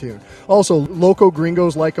 scorching tune. Also, Loco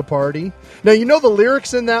Gringos Like a Party. Now, you know the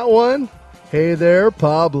lyrics in that one? Hey there,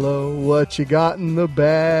 Pablo, what you got in the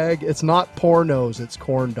bag? It's not pornos, it's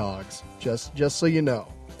corn dogs, just so you know.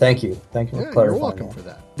 Thank you. Thank you for clarifying. You're welcome for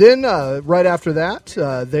that. Then, right after that,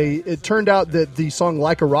 it turned out that the song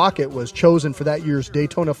Like a Rocket was chosen for that year's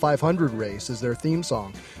Daytona 500 race as their theme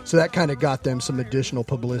song. So that kind of got them some additional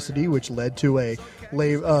publicity, which led to a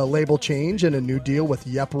label change and a new deal with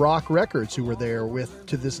Yep Rock Records, who were there with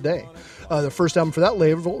to this day. The first album for that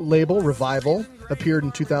label, Revival, appeared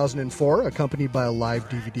in 2004, accompanied by a live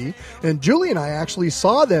DVD. And Julie and I actually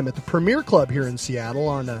saw them at the Premier Club here in Seattle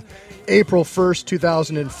on April 1st,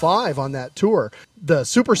 2005 on that tour. The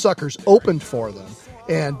Super Suckers opened for them,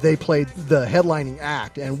 and they played the headlining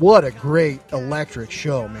act. And what a great electric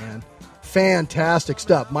show, man. Fantastic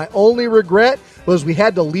stuff. My only regret was we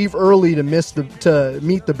had to leave early to meet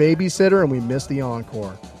the babysitter, and we missed the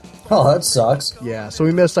encore. Oh, that sucks. Yeah, so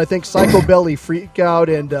we missed, I think, Psychobilly, Freak Out,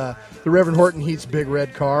 and the Reverend Horton Heat's Big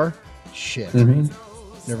Red Car. Shit.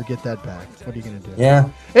 Mm-hmm. Never get that back. What are you going to do? Yeah.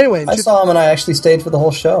 Anyway. I saw him, and I actually stayed for the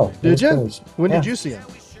whole show. Did you? When did you see him?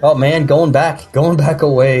 Oh, man, going back a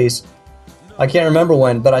ways. I can't remember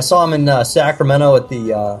when, but I saw him in Sacramento at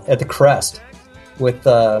the Crest with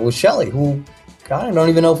Shelley, who, God, I don't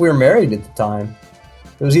even know if we were married at the time.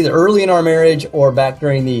 It was either early in our marriage or back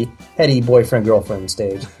during the heady boyfriend-girlfriend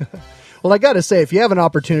stage. Well, I got to say, if you have an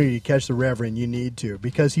opportunity to catch the Reverend, you need to,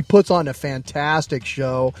 because he puts on a fantastic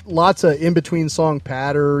show. Lots of in-between song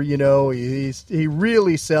patter, you know, he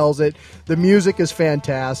really sells it. The music is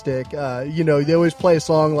fantastic. You know, they always play a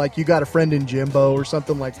song like You Got a Friend in Jimbo or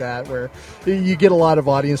something like that, where you get a lot of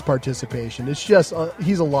audience participation. It's just,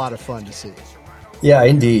 he's a lot of fun to see. Yeah,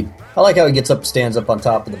 indeed. I like how he stands up on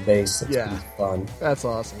top of the bass. That's pretty fun. That's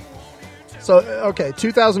awesome. So, okay,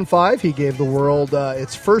 2005, he gave the world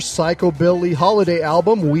its first psychobilly holiday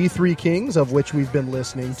album, We Three Kings, of which we've been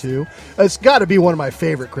listening to. It's got to be one of my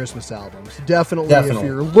favorite Christmas albums. Definitely. If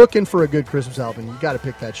you're looking for a good Christmas album, you got to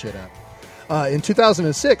pick that shit up. In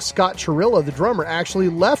 2006, Scott Chirilla, the drummer, actually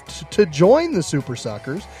left to join the Super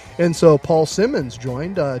Suckers, and so Paul Simmons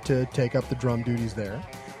joined to take up the drum duties there.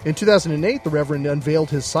 In 2008, the Reverend unveiled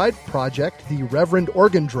his side project, the Reverend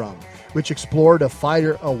Organ Drum, which explored a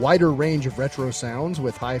wider range of retro sounds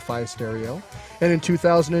with hi-fi stereo. And in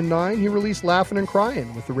 2009, he released Laughin' and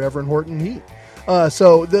Cryin' with the Reverend Horton Heat.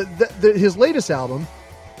 So his latest album,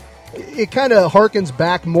 it kind of harkens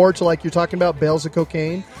back more to, like you're talking about, Bales of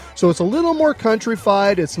Cocaine. So it's a little more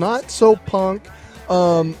countrified. It's not so punk. A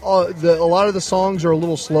lot of the songs are a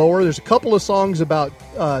little slower. There's a couple of songs about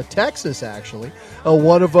Texas, actually.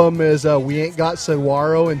 One of them is We Ain't Got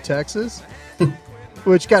Saguaro in Texas,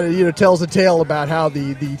 which kind of tells a tale about how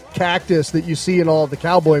the cactus that you see in all of the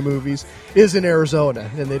cowboy movies is in Arizona,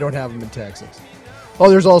 and they don't have them in Texas.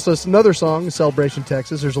 Oh, there's also another song, Celebration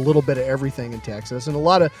Texas. There's a little bit of everything in Texas, and a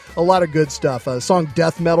lot of good stuff. The song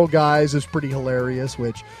Death Metal Guys is pretty hilarious,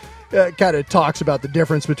 which kind of talks about the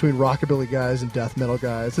difference between rockabilly guys and death metal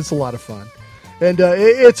guys. It's a lot of fun. And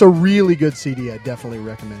it's a really good CD. I definitely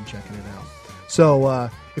recommend checking it out. So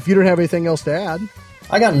if you don't have anything else to add.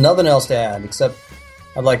 I got nothing else to add, except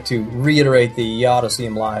I'd like to reiterate the you ought to see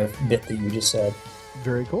him live bit that you just said.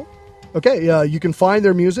 Very cool. Okay, you can find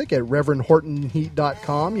their music at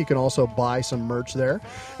ReverendHortonHeat.com. You can also buy some merch there.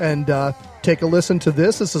 And take a listen to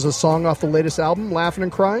this. This is a song off the latest album, Laughin'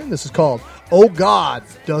 and Cryin'. This is called Oh God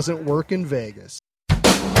Doesn't Work in Vegas.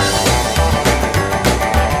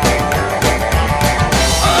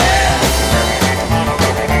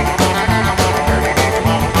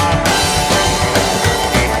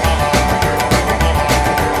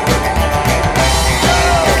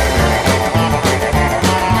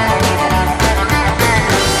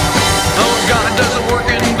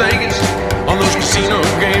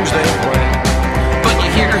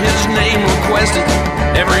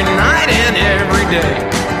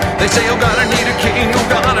 They say, oh God, I need a king, oh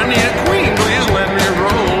God, I need a queen, please let me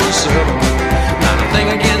roll a seven. Not a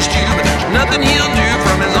thing against you, but there's nothing he'll do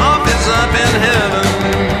from his office up in heaven.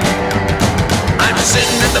 I'm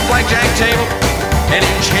sitting at the blackjack table, and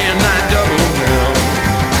each hand I double down,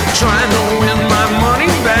 trying to win my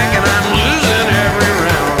money back, and I'm losing every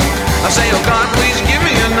round. I say, oh God, please give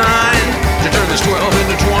me a 9 to turn this 12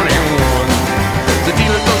 into 21. The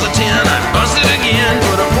dealer throws a 10, I'm busted again,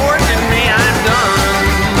 put a fork in me, I'm done.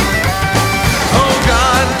 Oh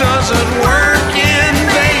God, does it work in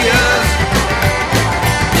Vegas?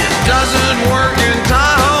 It doesn't work in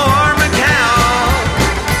Tahoe or Macau.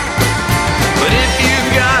 But if you've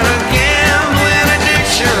got a gambling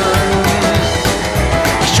addiction,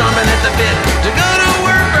 he's chomping at the bit to go to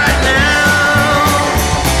work right now.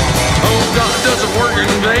 Oh God, does it work in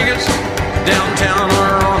Vegas? Downtown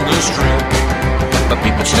or on the strip? But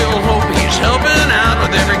people still hope he's helping out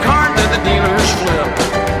with every card that the dealers flip.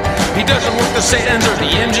 He doesn't work the sands or the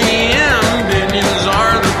MGM, Binions or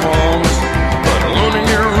the Palms. But alone in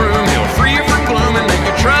your room, he'll free you from gloom and make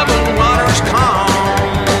your troubled waters calm.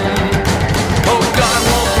 Oh, God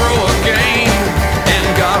won't throw a game, and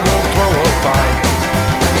God won't throw a fight.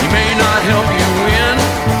 He may not help you win,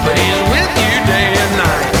 but he's with you day and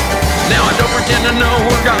night. Now I don't pretend to know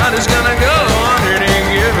where God is gonna go on any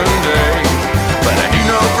given day, but I do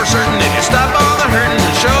know for certain that you stop all the hurting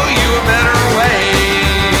and show you a better way.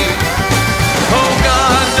 Oh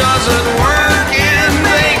God, does it work in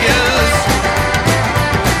Vegas?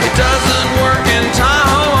 It doesn't work in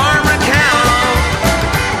Tahoe or Macau.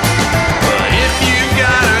 But if you've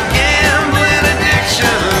got a gambling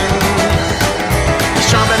addiction, he's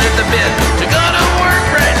chomping at the bit to go to work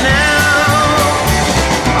right now.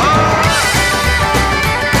 Oh.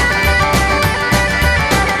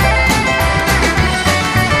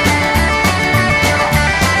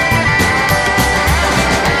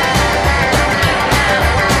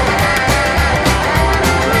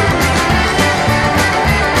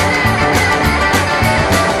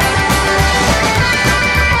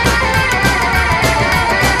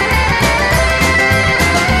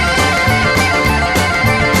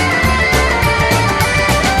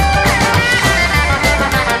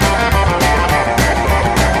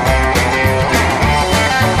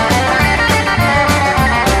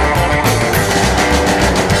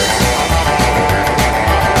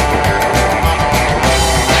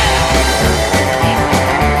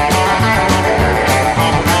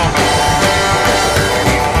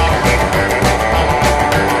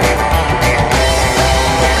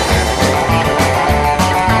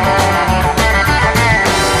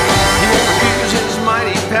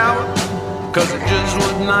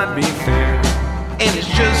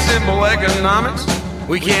 Economics,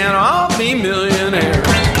 we can't all be millionaires.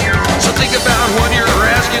 So think about what you're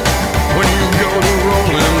asking when you go to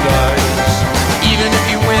rolling dice. Even if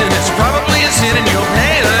you win, it's probably a sin and you'll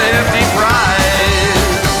pay the hefty price.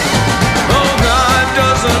 Oh God,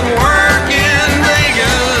 doesn't work in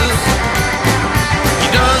Vegas. He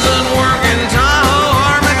doesn't work in Tahoe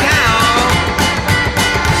or Macau.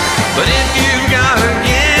 But if you've got a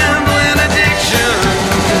gambling addiction,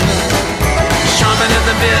 he's chomping at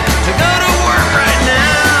the bit to go to work right now.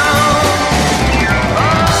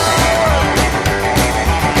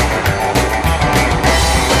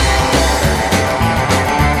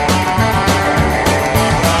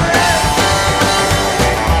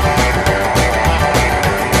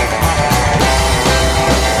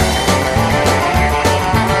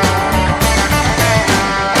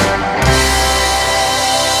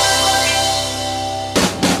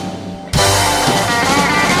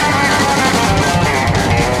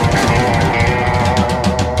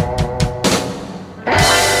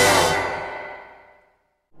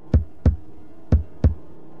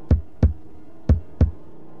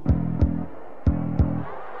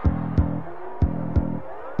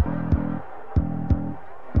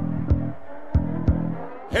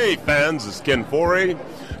 Hey fans, it's Ken Forey.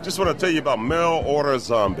 Just want to tell you about Mail Order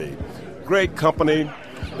Zombie. Great company.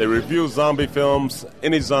 They review zombie films,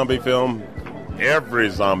 any zombie film, every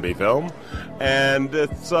zombie film, and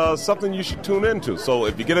it's something you should tune into. So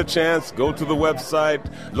if you get a chance, go to the website,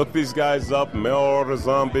 look these guys up, Mail Order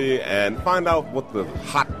Zombie, and find out what the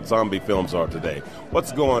hot zombie films are today.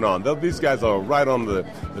 What's going on? These guys are right on the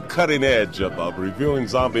cutting edge of reviewing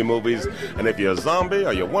zombie movies. And if you're a zombie,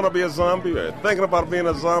 or you want to be a zombie, or you're thinking about being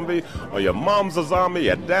a zombie, or your mom's a zombie,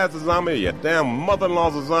 your dad's a zombie, or your damn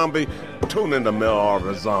mother-in-law's a zombie, tune in to Mail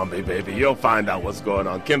Order Zombie, baby. You'll find out what's going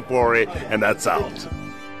on. Ken Forey, and that's out.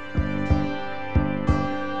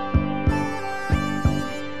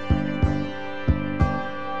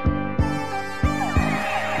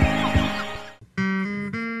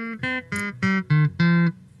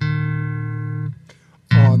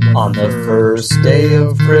 On the first day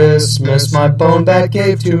of Christmas, my BoneBat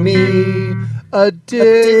gave to me a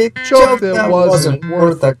dick joke that wasn't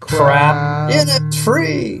worth a crap in a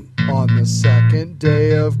tree. On the second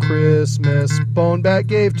day of Christmas, BoneBat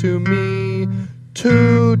gave to me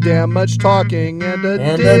too damn much talking and a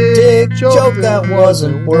dick joke that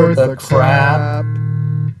wasn't worth a crap.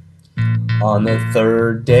 On the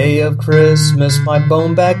third day of Christmas, my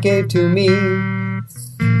BoneBat gave to me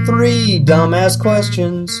 3 dumbass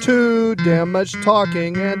questions, too damn much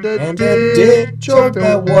talking and a dick joke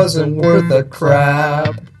that wasn't worth a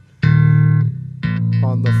crap.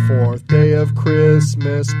 On the fourth day of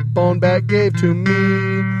Christmas, BoneBat gave to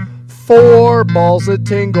me 4 balls a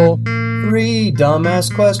tingle, 3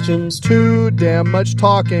 dumbass questions, too damn much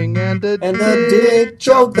talking and a dick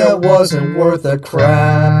joke that wasn't worth a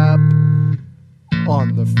crap.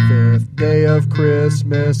 On the 5th day of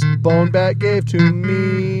Christmas, BoneBat gave to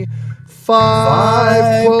me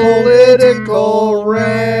 5 political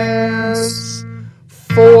rants,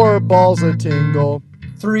 4 balls a tingle,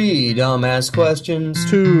 3 dumbass questions,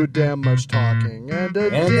 too damn much talking and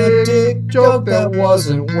a dick joke that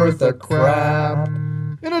wasn't worth a crap.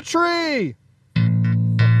 In a tree!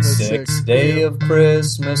 The 6th day of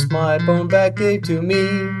Christmas, my BoneBat gave to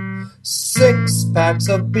me 6 packs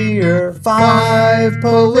of beer, 5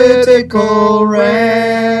 political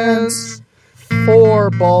rants, 4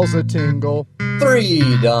 balls a tingle, 3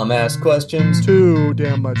 dumbass questions, too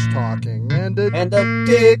damn much talking and a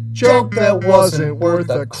dick joke that wasn't worth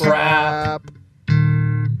a crap.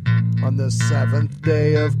 On the 7th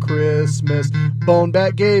day of Christmas,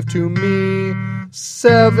 BoneBat gave to me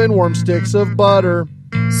 7 warm sticks of butter,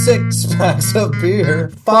 6 packs of beer,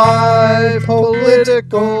 5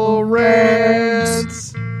 political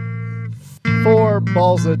rants, 4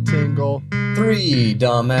 balls a tingle, 3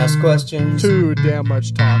 dumbass questions, too damn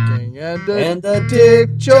much talking and a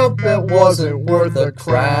dick joke that wasn't worth a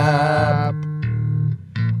crap.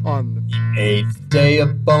 On the 8th day of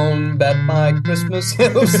BoneBat, my Christmas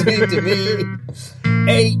gave to me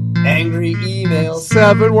 8 angry emails,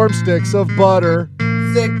 7 warm sticks of butter,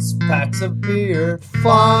 6 packs of beer,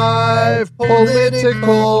 5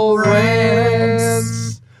 political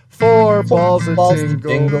rants, 4 balls a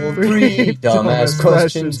tingle, 3 dumbass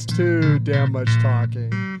questions, too damn much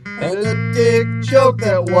talking and a dick joke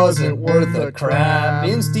that wasn't worth a crap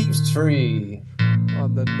in Steve's tree.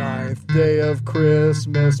 On the 9th day of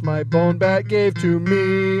Christmas, my BoneBat gave to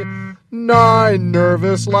me 9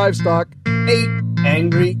 nervous livestock, 8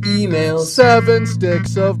 angry emails, 7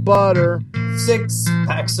 sticks of butter, 6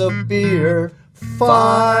 packs of beer,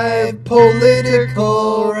 5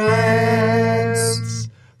 political rants,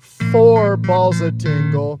 4 balls a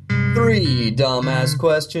tingle, 3 dumbass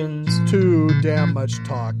questions, too damn much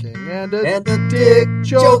talking and a dick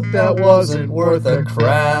joke that wasn't worth a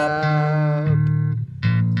crap.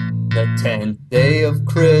 The 10th day of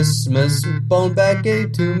Christmas, BoneBat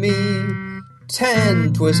gave to me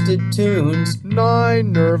 10 twisted tunes,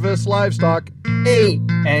 9 nervous livestock, 8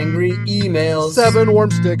 angry emails, 7 warm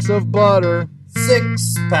sticks of butter,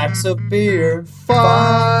 6 packs of beer,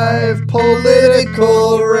 5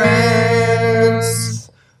 political rants,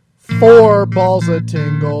 4 balls a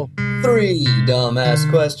tingle, 3 dumbass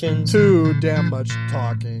questions, too damn much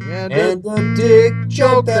talking and a dick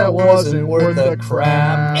joke that wasn't worth a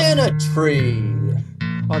crap in a tree.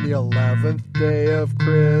 On the 11th day of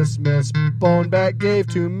Christmas, BoneBat gave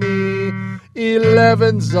to me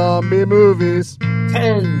 11 zombie movies,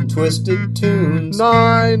 10 twisted tunes,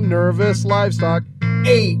 9 nervous livestock,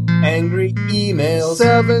 8 angry emails,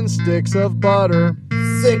 7 sticks of butter,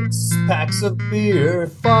 6 packs of beer,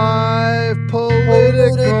 5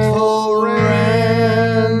 political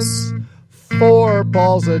rants, 4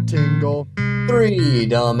 balls a tingle, 3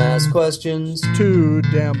 dumbass questions, too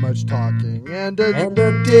damn much talking and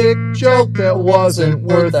a dick joke that wasn't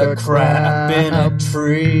worth a crap in a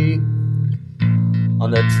tree.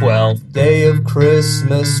 On the 12th day of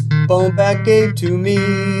Christmas, BoneBat gave to me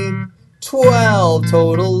 12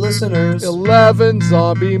 total listeners, 11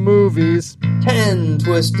 zombie movies, 10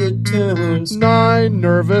 twisted tunes, 9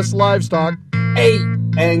 nervous livestock, 8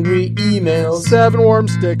 angry emails, 7 warm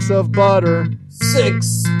sticks of butter,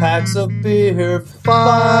 6 packs of beer,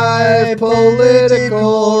 5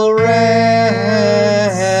 political rants,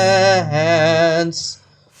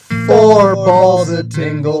 4 balls a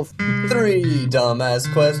tingle, 3 dumbass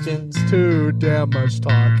questions, too damn much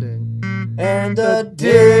talking and a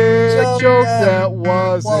dick joke that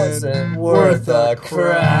wasn't worth a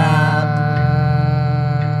crap.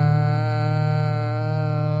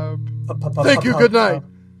 Thank you, good night.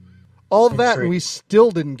 All that, and we still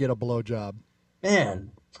didn't get a blowjob.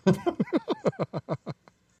 Man.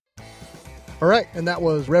 All right, and that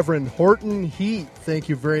was Reverend Horton Heat. Thank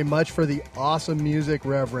you very much for the awesome music,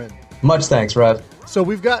 Reverend. Much thanks, Rev. So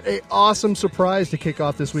we've got an awesome surprise to kick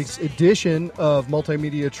off this week's edition of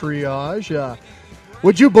Multimedia Triage.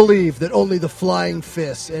 Would you believe that only the flying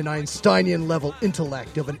fists and Einsteinian-level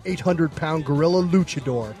intellect of an 800-pound gorilla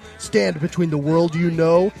luchador stand between the world you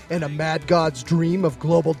know and a mad god's dream of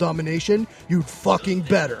global domination? You'd fucking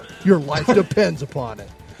better. Your life depends upon it.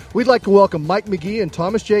 We'd like to welcome Mike McGee and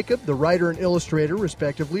Tamas Jakab, the writer and illustrator,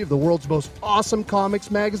 respectively, of the world's most awesome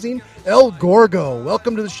comics magazine, El Gorgo.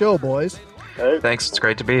 Welcome to the show, boys. Hey. Thanks. It's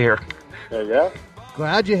great to be here. Yeah.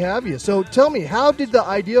 Glad you have you. So tell me, how did the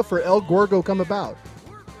idea for El Gorgo come about?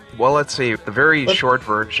 Well, let's see. The very short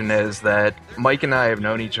version is that Mike and I have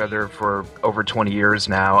known each other for over 20 years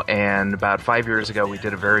now, and about 5 years ago we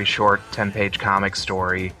did a very short 10-page comic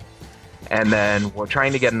story. And then we're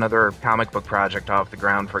trying to get another comic book project off the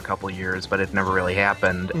ground for a couple of years, but it never really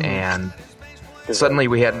happened. Mm-hmm. And suddenly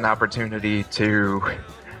we had an opportunity to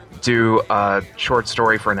do a short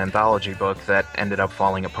story for an anthology book that ended up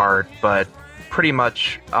falling apart. But pretty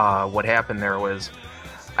much what happened there was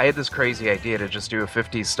I had this crazy idea to just do a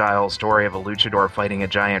 50s-style story of a luchador fighting a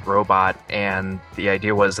giant robot, and the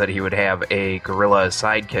idea was that he would have a gorilla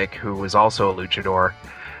sidekick who was also a luchador.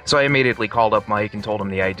 So I immediately called up Mike and told him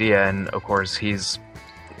the idea, and of course his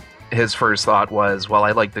first thought was, well,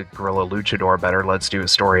 I like the gorilla luchador better, let's do a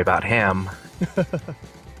story about him.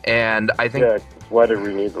 And I think... Yeah, why did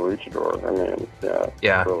we need the luchador? I mean,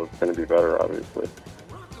 yeah. So it's going to be better, obviously.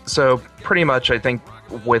 So pretty much I think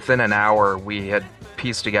within an hour we had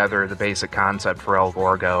pieced together the basic concept for El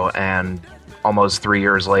Gorgo, and almost 3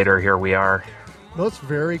 years later, here we are. That's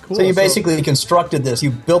very cool. So you basically constructed this,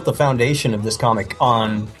 you built the foundation of this comic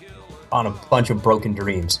on a bunch of broken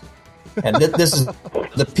dreams. And this is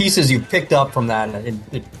the pieces you picked up from that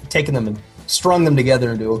and taken them and strung them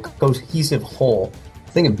together into a cohesive whole.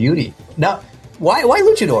 Thing of beauty. Now, why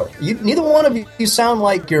luchador? Neither one of you sound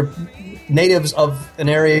like you're natives of an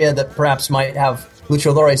area that perhaps might have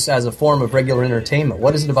luchadores as a form of regular entertainment.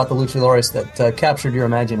 What is it about the luchadores that captured your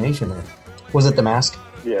imagination there? Was it the mask?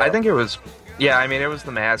 Yeah. I think it was... Yeah, I mean, it was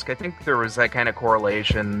the mask. I think there was that kind of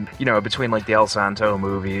correlation, between, like, the El Santo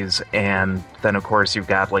movies, and then, of course, you've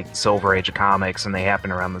got, like, the Silver Age of comics, and they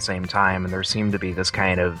happen around the same time, and there seemed to be this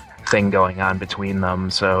kind of thing going on between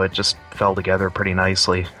them, so it just fell together pretty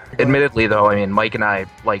nicely. Admittedly, though, I mean, Mike and I,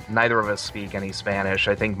 like, neither of us speak any Spanish.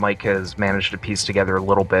 I think Mike has managed to piece together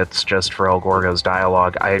little bits just for El Gorgo's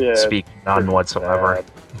dialogue. I speak none whatsoever.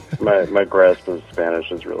 My grasp of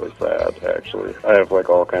Spanish is really sad, actually. I have, like,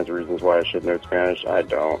 all kinds of reasons why I should know Spanish. I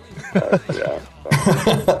don't.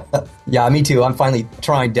 Yeah, me too. I'm finally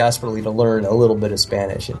trying desperately to learn a little bit of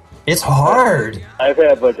Spanish. It's hard. I've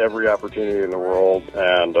had, like, every opportunity in the world,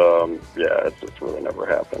 and, it's just really never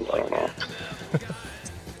happened. I don't know.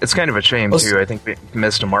 It's kind of a shame, too. I think we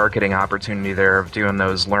missed a marketing opportunity there of doing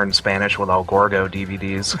those Learn Spanish with El Gorgo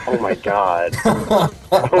DVDs. Oh, my God.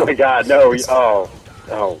 Oh, my God. No.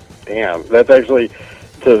 Oh, damn. That's actually,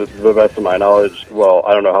 to the best of my knowledge, well,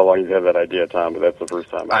 I don't know how long you've had that idea, Tom, but that's the first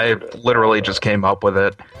time I literally just came up with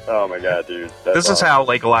it. Oh, my God, dude. This is how,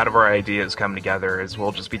 like, a lot of our ideas come together, is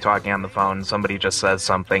we'll just be talking on the phone, somebody just says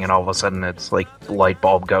something, and all of a sudden it's, like, the light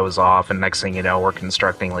bulb goes off, and next thing you know, we're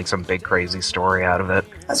constructing, like, some big crazy story out of it.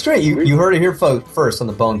 That's great. You heard it here first on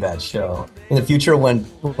the BoneBat Show. In the future, when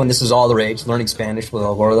this is all the rage, learning Spanish with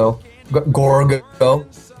El Gorgo,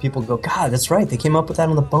 people go, God, that's right. They came up with that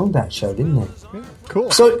on the BoneBat Show, didn't they? Yeah, cool.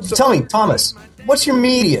 So tell me, Tamas, what's your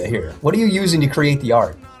media here? What are you using to create the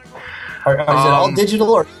art? Is it all digital,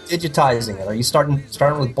 or are you digitizing it? Are you starting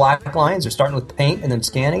with black lines, or starting with paint and then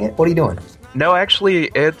scanning it? What are you doing? No, actually,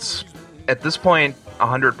 it's, at this point,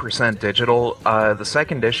 100% digital. The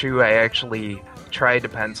second issue, I actually tried to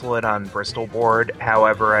pencil it on Bristol board.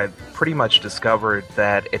 However, I've pretty much discovered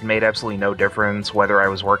that it made absolutely no difference whether I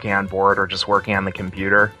was working on board or just working on the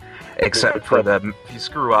computer, except for if you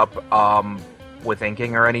screw up with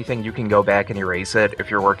inking or anything, you can go back and erase it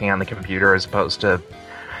if you're working on the computer, as opposed to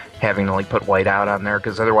having to, like, put whiteout on there,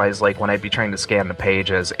 because otherwise, like, when I'd be trying to scan the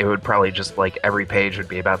pages, it would probably just, like, every page would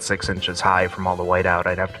be about 6 inches high from all the whiteout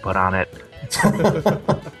I'd have to put on it.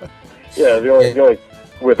 Yeah, the only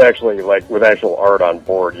with actual art on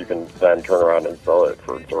board, you can then turn around and sell it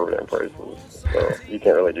for exorbitant prices. So you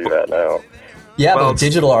can't really do that now. Yeah, but with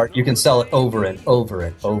digital art, you can sell it over and over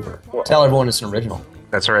and over. Well, tell everyone it's an original.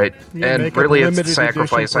 That's right. And really, it's a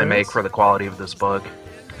sacrifice I make for the quality of this book.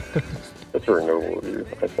 That's very noble of you,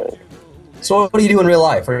 I think. So what do you do in real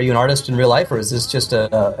life? Are you an artist in real life, or is this just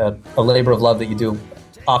a labor of love that you do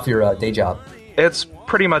off your day job? It's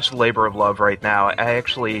pretty much labor of love right now. I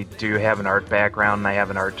actually do have an art background, and I have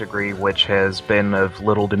an art degree, which has been of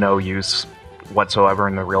little to no use whatsoever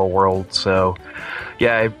in the real world. So,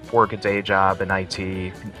 yeah, I work a day job in IT,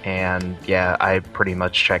 and yeah, I pretty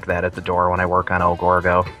much check that at the door when I work on El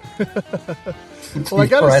Gorgo. Well, I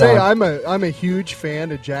gotta say, I'm a huge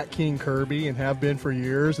fan of Jack King Kirby and have been for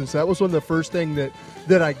years, and so that was one of the first thing that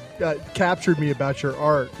I captured me about your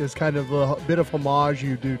art is kind of a bit of homage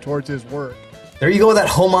you do towards his work. There you go with that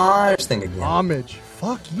homage thing again. Homage.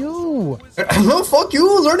 Fuck you. No, fuck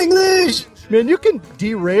you. Learn English. Man, you can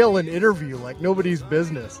derail an interview like nobody's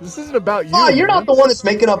business. This isn't about you. Oh, you're man. not the one that's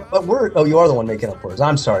making up words. Oh, you are the one making up words.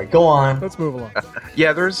 I'm sorry. Go on. Let's move along.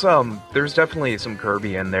 Yeah, there's definitely some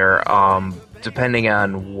Kirby in there. Depending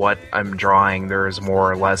on what I'm drawing, there's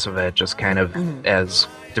more or less of it, just kind of as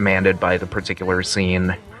demanded by the particular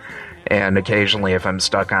scene. And occasionally, if I'm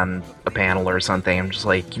stuck on a panel or something, I'm just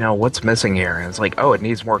like, what's missing here? And it's like, oh, it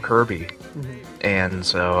needs more Kirby. And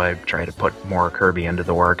so I try to put more Kirby into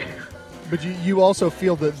the work. But you also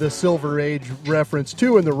feel the Silver Age reference,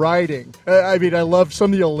 too, in the writing. I mean, I love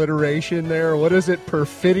some of the alliteration there. What is it?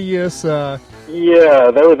 Perfidious? Yeah,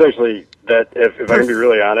 that was actually, if I can be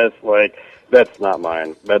really honest, like, that's not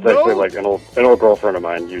mine. That's actually like an old girlfriend of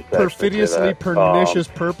mine used to perfidiously pernicious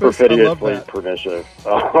purpose. Perfidiously pernicious.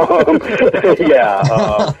 Yeah.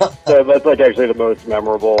 So that's like actually the most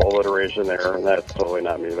memorable alliteration there, and that's totally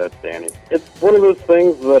not me. That's Danny. It's one of those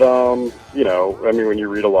things that I mean, when you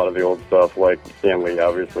read a lot of the old stuff, like Stan Lee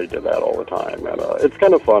obviously did that all the time, and it's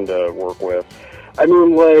kind of fun to work with. I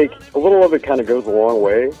mean, like, a little of it kind of goes a long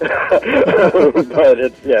way, but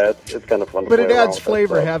it's kind of fun to But play it around adds with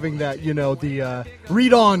flavor that stuff. having that, the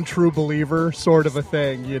read on True Believer sort of a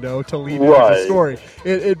thing, to lead into Right. the story.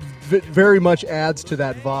 It very much adds to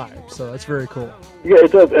that vibe, so that's very cool. Yeah,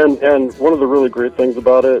 it does, and one of the really great things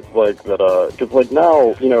about it, like that, because like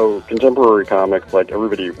now, contemporary comics, like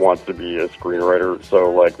everybody wants to be a screenwriter,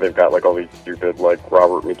 so like they've got like all these stupid like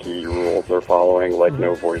Robert McGee rules they're following, like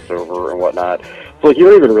no voiceover and whatnot. So like you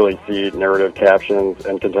don't even really see narrative captions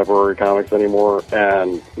in contemporary comics anymore.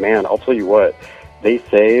 And man, I'll tell you what, they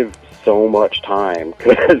save so much time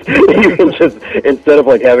because you can just, instead of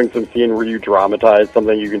like having some scene where you dramatize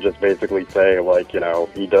something, you can just basically say like, he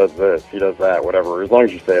does this, he does that, whatever. As long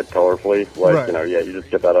as you say it colorfully, like, Right. you just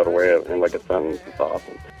get that out of the way in like a sentence. It's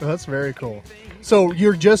awesome. That's very cool. So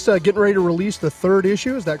you're just getting ready to release the third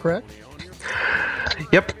issue, is that correct?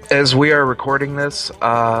 Yep, as we are recording this,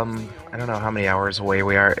 I don't know how many hours away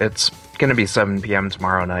we are. It's going to be 7 p.m.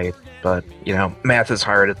 tomorrow night, but, math is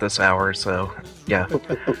hard at this hour, so, yeah.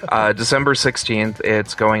 December 16th,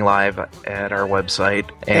 it's going live at our website.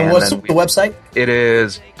 And what's the website? It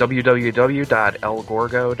is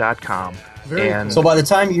www.elgorgo.com. So by the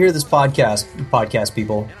time you hear this podcast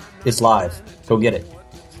people, it's live. Go get it.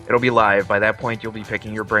 It'll be live. By that point, you'll be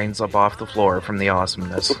picking your brains up off the floor from the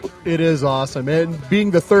awesomeness. It is awesome. And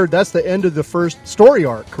being the third, that's the end of the first story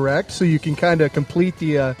arc, correct? So you can kind of complete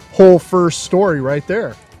the whole first story right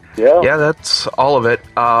there. Yeah, that's all of it.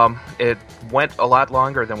 It went a lot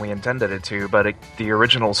longer than we intended it to, but the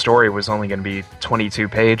original story was only going to be 22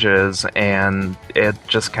 pages, and it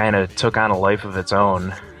just kind of took on a life of its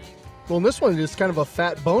own. Well, and this one is kind of a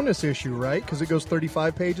fat bonus issue, right? Because it goes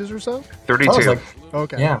 35 pages or so? 32.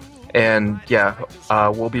 Okay. Yeah. And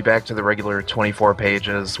we'll be back to the regular 24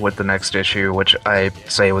 pages with the next issue, which I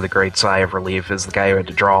say with a great sigh of relief as the guy who had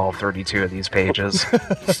to draw all 32 of these pages.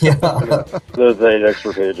 Those 8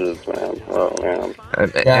 extra pages, man. Oh, man.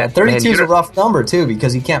 Yeah, 32 is a rough number, too,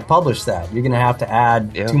 because you can't publish that. You're going to have to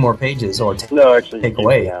add 2 more pages or No, actually, take you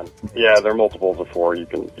away. can. Yeah, they're multiples of 4. You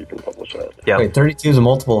can publish that. Yeah. Wait, 32 is a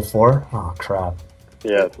multiple of 4? Oh, crap.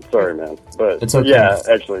 Yeah, sorry, man. But It's okay. yeah,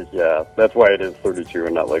 actually, yeah. That's why it is 32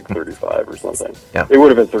 and not like 35 or something. Yeah. It would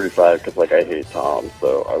have been 35 because like I hate Tom,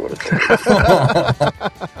 so I would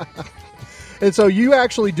have. And so you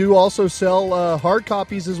actually do also sell hard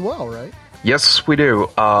copies as well, right? Yes, we do.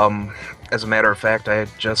 As a matter of fact, I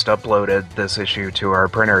just uploaded this issue to our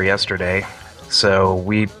printer yesterday, so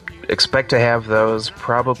we expect to have those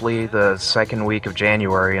probably the second week of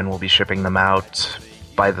January, and we'll be shipping them out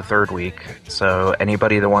by the third week. So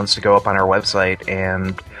anybody that wants to go up on our website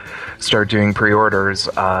and start doing pre-orders,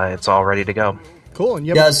 it's all ready to go. Cool.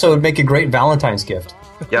 And so it'd make a great Valentine's gift.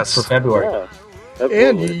 Yes. For February. Yeah,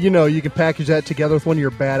 and you can package that together with one of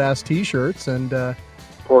your badass t-shirts and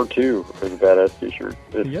or 2 for the badass t-shirt.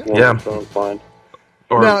 It's fine.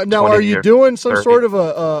 Now are you doing some sort of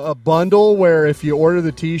a bundle where if you order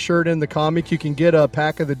the t-shirt and the comic, you can get a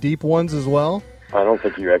pack of the deep ones as well? I don't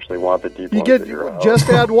think you actually want the deep You ones get at your house. Just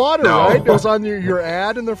add water, No. right? It was on your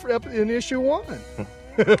ad in issue 1.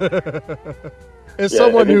 As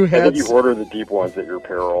someone who I had... think you order the deep ones at your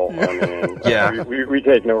peril. I mean, Yeah. we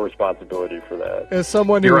take no responsibility for that. As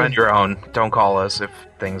someone You're who... on your own. Don't call us if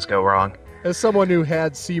things go wrong. As someone who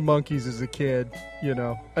had sea monkeys as a kid, you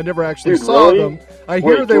know, I never actually Dude, saw really? them. I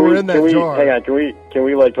hear they were in that jar. Hang on, can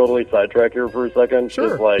we like totally sidetrack here for a second? Sure.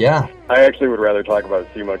 'Cause, like, Yeah. I actually would rather talk about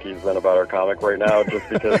sea monkeys than about our comic right now, just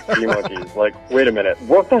because sea monkeys. Like, wait a minute,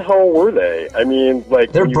 what the hell were they? I mean,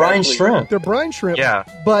 like They're when you brine actually- shrimp. They're brine shrimp. Yeah.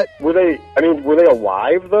 But Were they? I mean, were they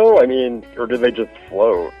alive though? I mean, or did they just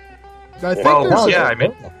float? I think Well, they're, yeah, I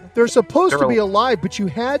mean, they're supposed to they're be alive, but you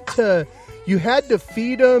had to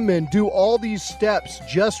feed them and do all these steps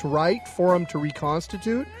just right for them to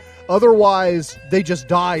reconstitute. Otherwise, they just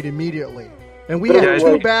died immediately. And we But had it was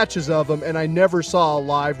two like- batches of them, and I never saw a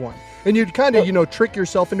live one. And you'd kind of, trick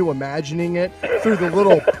yourself into imagining it through the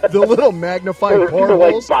little magnifying They're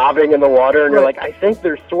portholes. like bobbing in the water, and you're Right. like, I think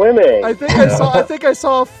they're swimming. I think I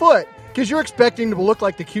saw a foot. Because you're expecting them to look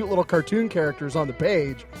like the cute little cartoon characters on the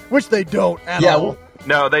page, which they don't at all.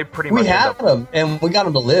 No, they pretty We much end had up... them, and we got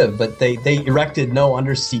them to live, but they erected no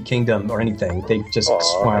undersea kingdom or anything. They just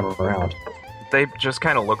swam around. They just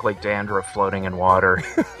kind of look like dandruff floating in water.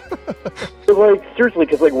 But, like, seriously,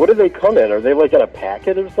 because, like, what do they come in? Are they, like, in a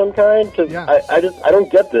packet of some kind? Because I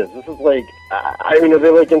don't get this. This is, like, I mean, are they,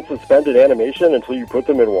 like, in suspended animation until you put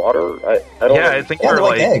them in water? I don't Yeah, know. I think they're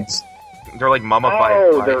like eggs. They're like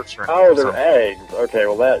mummified. They're shrimp or something. eggs. Okay,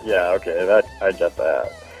 well, that, I get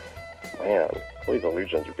that. Man, all these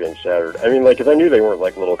illusions are being shattered. I mean, like, because I knew they weren't,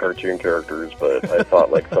 like, little cartoon characters, but I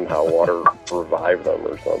thought, like, somehow water revived them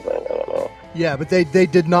or something. I don't know. Yeah, but they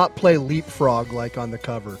did not play leapfrog like on the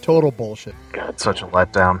cover. Total bullshit. God, Such a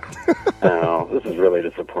letdown. I don't know. This is really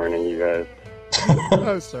disappointing, you guys.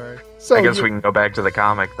 Oh, sorry. So I guess we can go back to the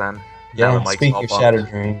comic then. Yeah, Now that Mike's speaking all of bumped. shattered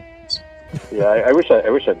dreams. Yeah, I wish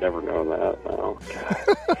I'd never known that. No.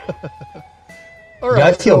 All Yeah, I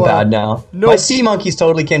right, feel so, bad now. no- My sea monkeys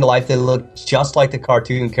totally came to life. They look just like the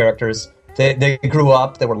cartoon characters. They grew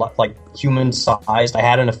up. They were like human sized. I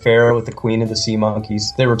had an affair with the queen of the sea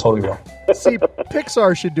monkeys. They were totally real. See,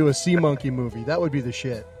 Pixar should do a sea monkey movie. That would be the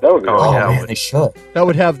shit. That would be Oh, yeah, man, they should. That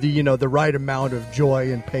would have the the right amount of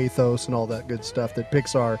joy and pathos and all that good stuff that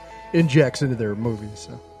Pixar injects into their movies.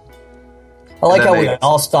 So. I like And how then we they-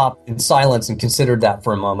 all stopped in silence and considered that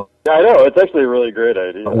for a moment. Yeah, I know. It's actually a really great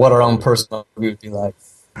idea. What our own personal movie would be like.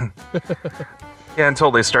 Yeah,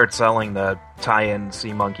 until they start selling the tie-in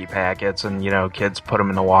sea monkey packets, and kids put them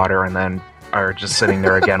in the water, and then are just sitting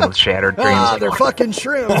there again with shattered dreams. Ah, they're fucking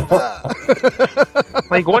shrimp.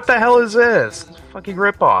 Like, what the hell is this? Fucking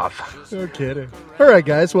ripoff. No kidding. All right,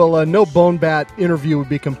 guys. Well, no BoneBat interview would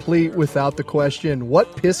be complete without the question,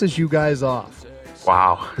 what pisses you guys off?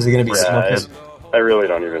 Wow. Is it going to be sea monkeys? I really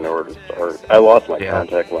don't even know where to start. I lost my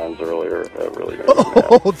contact lens earlier. That really made me mad.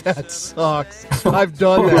 Oh, that sucks. I've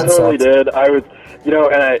done I that. totally did. I was,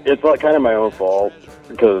 and it's kind of my own fault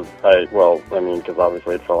because because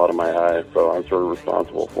obviously it fell out of my eye, so I'm sort of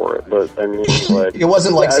responsible for it. But I mean, like, It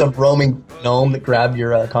wasn't like some roaming gnome that grabbed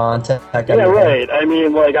your contact. out of yeah, your right. I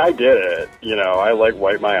mean, like, I did it. I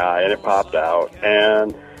wiped my eye and it popped out,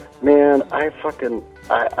 and man,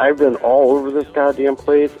 I've been all over this goddamn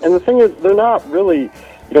place. And the thing is, they're not really,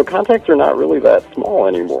 contacts are not really that small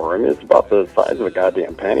anymore. I mean, it's about the size of a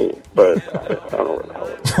goddamn penny. But I don't know where the hell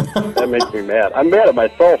it is. That makes me mad. I'm mad at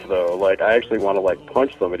myself, though. Like, I actually want to,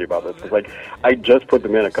 punch somebody about this. Because, I just put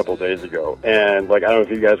them in a couple days ago. And, I don't know if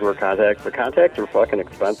you guys wear contacts, but contacts are fucking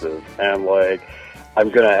expensive. And, I'm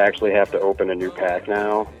going to actually have to open a new pack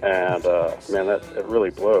now, and, man, it really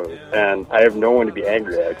blows. And I have no one to be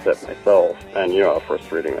angry at except myself, and you know how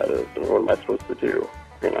frustrating that is. I mean, what am I supposed to do,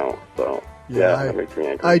 So, yeah, that makes me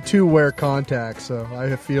angry. I, too, wear contacts, so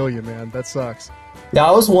I feel you, man. That sucks. Yeah,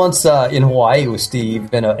 I was once in Hawaii with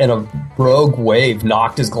Steve, and a rogue wave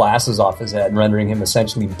knocked his glasses off his head, rendering him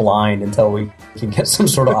essentially blind until we can get some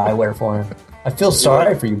sort of eyewear for him. I feel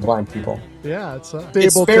sorry for you blind people. Yeah, it sucks.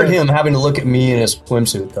 It spared him having to look at me in a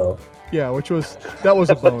swimsuit, though. Yeah, that was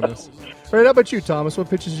a bonus. All right, how about you, Thomas? What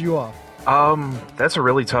pitches you off? That's a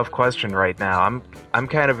really tough question right now. I'm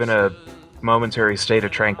kind of in a momentary state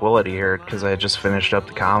of tranquility here because I just finished up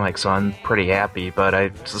the comic, so I'm pretty happy. But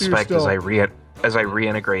I suspect as I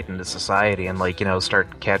reintegrate into society and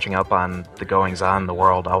start catching up on the goings on in the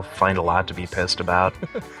world, I'll find a lot to be pissed about.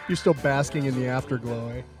 You're still basking in the afterglow,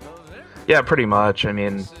 eh? Yeah, pretty much. I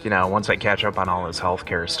mean, once I catch up on all this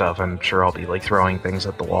healthcare stuff, I'm sure I'll be throwing things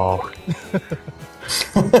at the wall.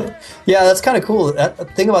 Yeah, that's kind of cool.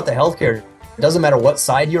 That thing about the healthcare, it doesn't matter what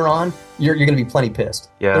side you're on, you're going to be plenty pissed.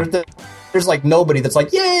 Yeah. There's nobody that's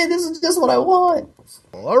like, yay, this is what I want.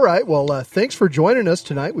 All right. Well, thanks for joining us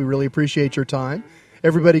tonight. We really appreciate your time.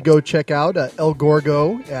 Everybody go check out El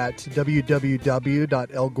Gorgo at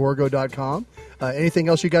www.elgorgo.com. Anything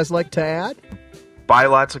else you guys like to add? Buy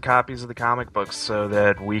lots of copies of the comic books so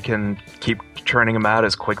that we can keep churning them out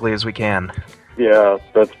as quickly as we can. Yeah,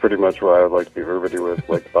 that's pretty much what I would like to leave everybody with.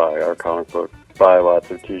 Like, buy our comic book, buy lots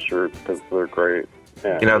of T-shirts because they're great.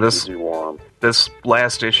 And this warm. This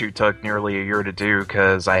last issue took nearly a year to do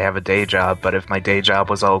because I have a day job. But if my day job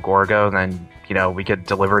was El Gorgo, then we could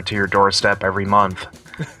deliver it to your doorstep every month.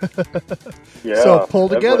 Yeah. So pull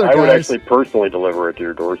together, I would guys. actually personally deliver it to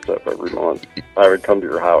your doorstep every month. I would come to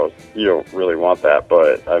your house. You don't really want that,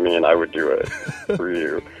 but I mean, I would do it for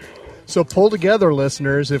you. So pull together,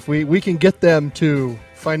 listeners. If we can get them to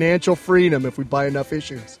financial freedom if we buy enough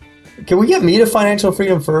issues. Can we get me to financial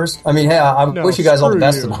freedom first? I mean, hey, I wish you guys all the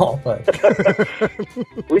best and all, but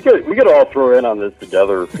we could all throw in on this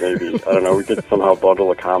together. Maybe I don't know. We could somehow bundle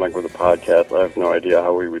a comic with a podcast. I have no idea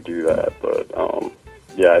how we would do that, but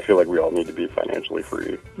yeah, I feel like we all need to be financially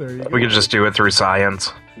free. We could just do it through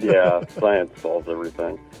science. Yeah, science solves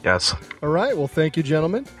everything. Yes. All right. Well, thank you,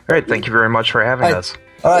 gentlemen. All right. Thank you very much for having us.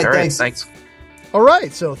 All right. Thanks. All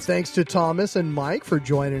right. So thanks to Tamas and Mike for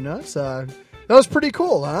joining us. That was pretty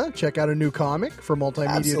cool, huh? Check out a new comic for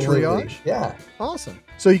Multimedia Triage. Yeah. Awesome.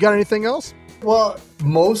 So you got anything else? Well,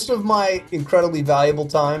 most of my incredibly valuable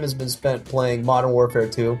time has been spent playing Modern Warfare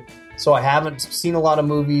 2. So I haven't seen a lot of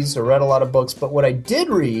movies or read a lot of books, but what I did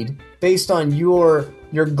read, based on your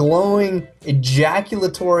glowing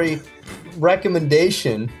ejaculatory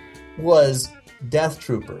recommendation, was Death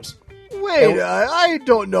Troopers. Wait, I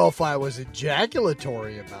don't know if I was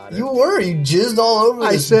ejaculatory about it. You were. You jizzed all over this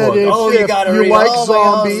I said book. if you gotta you read like all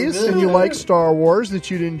zombies and you like Star Wars,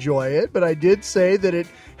 that you'd enjoy it. But I did say that it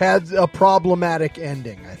had a problematic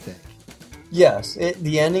ending, I think. Yes,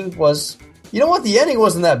 the ending was... You know what? The ending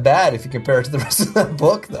wasn't that bad if you compare it to the rest of that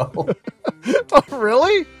book, though. Oh,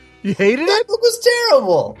 really? You hated it? That book was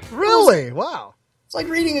terrible. Really? Wow. It's like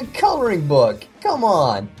reading a coloring book. Come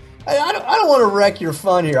on. I don't want to wreck your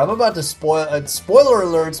fun here. I'm about to spoil. Spoiler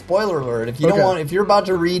alert! Spoiler alert! If you don't want, if you're about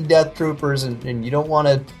to read Death Troopers and you don't want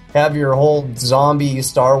to have your whole zombie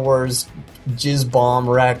Star Wars jizz bomb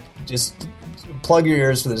wreck, just plug your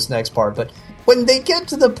ears for this next part. But when they get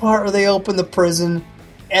to the part where they open the prison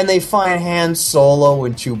and they find Han Solo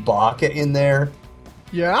and Chewbacca in there,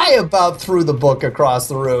 yeah, I about threw the book across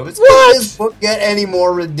the room. Can this book get any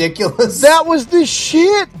more ridiculous? That was the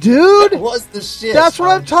shit, dude. That was the shit. That's what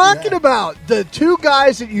I'm talking about. The two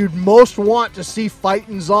guys that you'd most want to see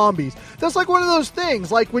fighting zombies. That's like one of those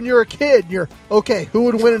things, like when you're a kid, and you're, okay, who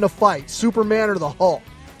would win in a fight, Superman or the Hulk?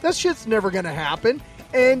 That shit's never going to happen,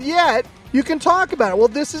 and yet you can talk about it. Well,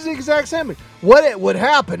 this is the exact same. What would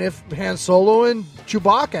happen if Han Solo and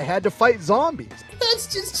Chewbacca had to fight zombies? That's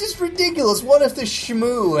just ridiculous. What if the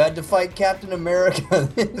Shmoo had to fight Captain America?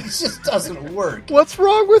 It just doesn't work. What's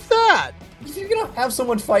wrong with that? If you're going to have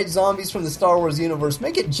someone fight zombies from the Star Wars universe,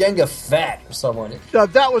 make it Jenga Fett or someone. No,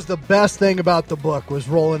 that was the best thing about the book, was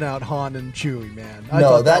rolling out Han and Chewie, man.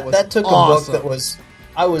 That took awesome. a book that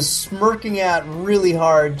I was smirking at really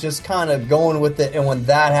hard, just kind of going with it, and when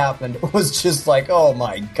that happened, it was just like, oh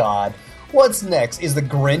my god. What's next? Is the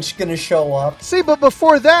Grinch going to show up? See, but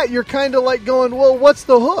before that, you're kind of like going, well, what's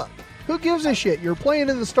the hook? Who gives a shit? You're playing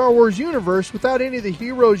in the Star Wars universe without any of the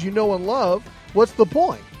heroes you know and love. What's the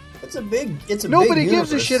point? Nobody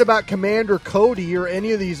gives a shit about Commander Cody or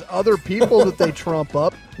any of these other people that they trump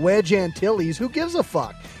up. Wedge Antilles. Who gives a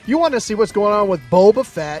fuck? You want to see what's going on with Boba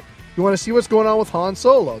Fett. You want to see what's going on with Han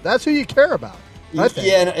Solo. That's who you care about.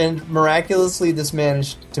 Yeah, and miraculously, this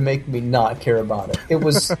managed to make me not care about it. It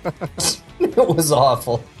was, it was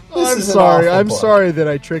awful. I'm sorry that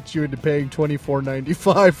I tricked you into paying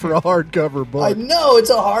 $24.95 for a hardcover book. I know, it's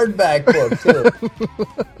a hardback book too.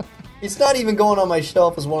 It's not even going on my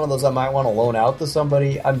shelf as one of those I might want to loan out to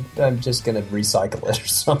somebody. I'm just going to recycle it or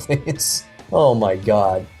something. Oh my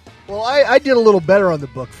god. Well, I did a little better on the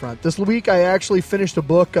book front. This week I actually finished a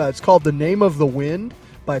book. It's called The Name of the Wind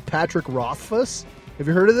by Patrick Rothfuss. Have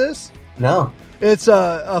you heard of this? No. It's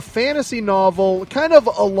a fantasy novel, kind of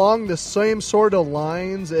along the same sort of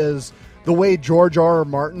lines as the way George R.R.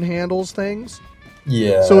 Martin handles things.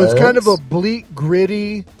 Yeah. So it's kind of a bleak,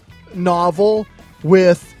 gritty novel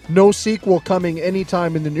with no sequel coming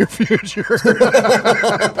anytime in the near future.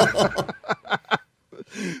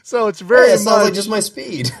 So it's very sounds much like just my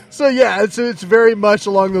speed. So yeah, it's very much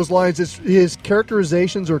along those lines. His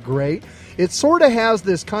characterizations are great. It sort of has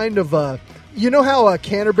this kind of you know how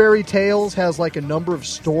Canterbury Tales has like a number of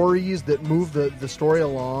stories that move the story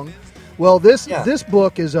along? Well, this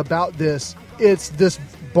book is about this. It's this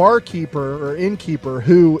barkeeper or innkeeper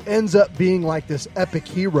who ends up being like this epic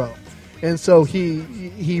hero. And so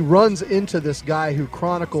he runs into this guy who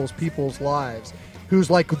chronicles people's lives, who's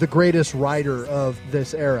like the greatest writer of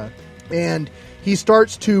this era. And he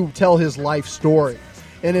starts to tell his life story.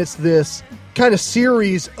 And it's this kind of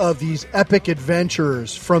series of these epic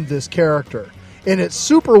adventures from this character. And it's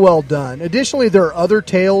super well done. Additionally, there are other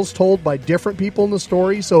tales told by different people in the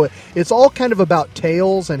story. So it's all kind of about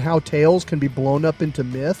tales and how tales can be blown up into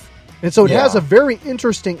myth. And so it has a very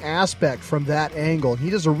interesting aspect from that angle. He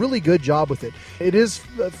does a really good job with it. It is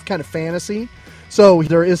kind of fantasy, so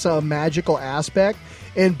there is a magical aspect.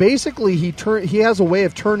 And basically, he has a way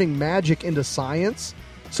of turning magic into science.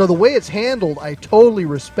 So the way it's handled, I totally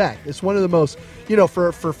respect. It's one of the most,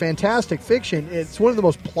 for fantastic fiction, it's one of the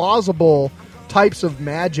most plausible types of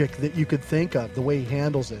magic that you could think of, the way he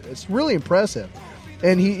handles it. It's really impressive.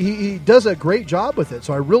 And he does a great job with it.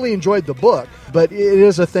 So I really enjoyed the book. But it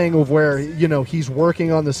is a thing of where, he's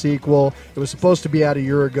working on the sequel. It was supposed to be out a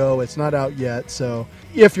year ago. It's not out yet. So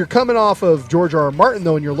if you're coming off of George R. R. Martin,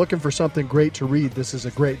 though, and you're looking for something great to read, this is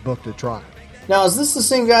a great book to try. Now, is this the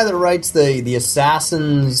same guy that writes the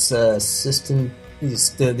Assassin's Assistant,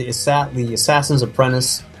 the Assassin's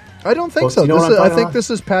Apprentice? I don't think so. I think this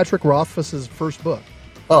is Patrick Rothfuss's first book.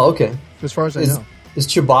 Oh, okay. As far as I know. Is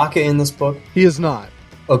Chewbacca in this book? He is not.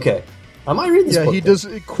 Okay. I might read this book. Yeah, he does.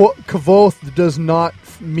 Kavoth does not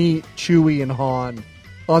meet Chewie and Han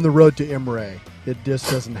on the road to Imre. It just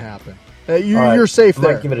doesn't happen. You're safe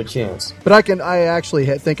there. I might give it a chance. But I actually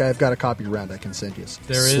think I've got a copy around I can send you.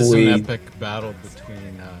 There is an epic battle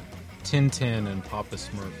between Tintin and Papa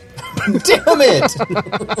Smurf. Damn it!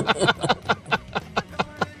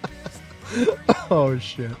 Oh,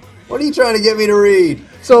 shit. What are you trying to get me to read?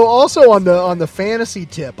 So also on the fantasy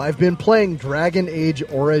tip, I've been playing Dragon Age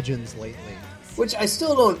Origins lately. Which I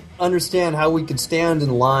still don't understand how we could stand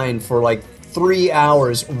in line for like 3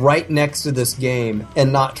 hours right next to this game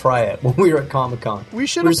and not try it when we were at Comic-Con. We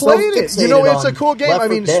should have played it. It's a cool game. I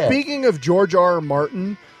mean, speaking of George R. R.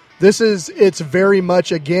 Martin, it's very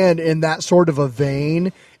much, again, in that sort of a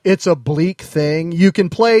vein. It's a bleak thing. You can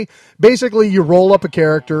play, basically you roll up a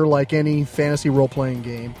character like any fantasy role-playing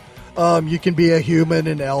game. You can be a human,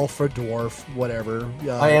 an elf, a dwarf, whatever.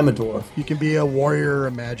 I am a dwarf. You can be a warrior,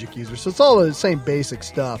 a magic user. So it's all the same basic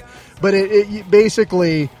stuff. But it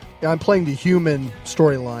basically, I'm playing the human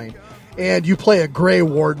storyline. And you play a Grey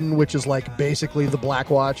Warden, which is like basically the Black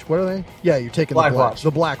Watch. What are they? Yeah, you're taking the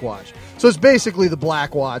Black Watch. So it's basically the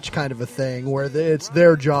Black Watch kind of a thing where it's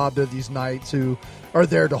their job. They're these knights who are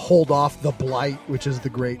there to hold off the Blight, which is the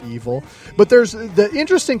great evil. But there's the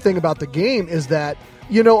interesting thing about the game is that,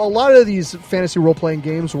 a lot of these fantasy role-playing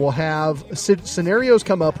games will have scenarios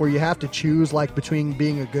come up where you have to choose like between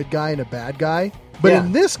being a good guy and a bad guy. But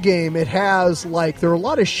in this game, it has there are a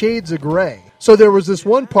lot of shades of gray. So there was this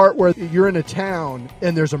one part where you're in a town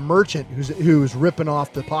and there's a merchant who's ripping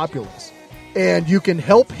off the populace. And you can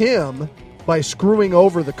help him by screwing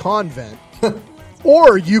over the convent.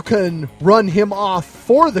 Or you can run him off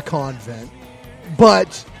for the convent.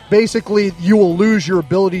 But basically, you will lose your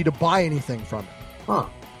ability to buy anything from it. Huh.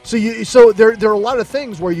 So there are a lot of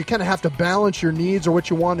things where you kind of have to balance your needs or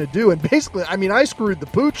what you want to do. And basically, I mean, I screwed the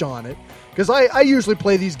pooch on it because I usually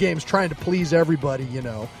play these games trying to please everybody,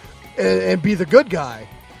 and be the good guy.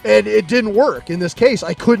 And it didn't work. In this case,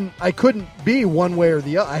 I couldn't be one way or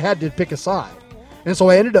the other. I had to pick a side. And so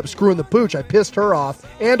I ended up screwing the pooch. I pissed her off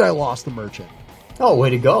and I lost the merchant. Oh,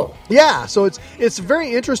 way to go. Yeah, so it's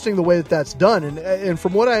very interesting the way that that's done. And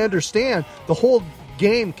from what I understand, the whole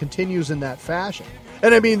game continues in that fashion.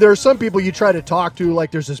 And I mean, there are some people you try to talk to, like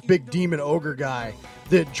there's this big demon ogre guy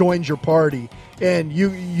that joins your party, and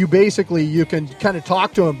you basically, you can kind of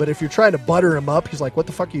talk to him, but if you're trying to butter him up, he's like, what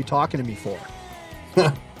the fuck are you talking to me for?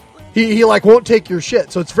 he won't take your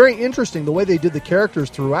shit. So it's very interesting the way they did the characters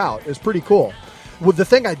throughout. It's pretty cool. Well, the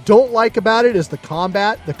thing I don't like about it is the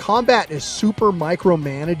combat. The combat is super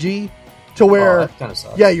micromanagey. To where,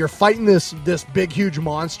 you're fighting this big, huge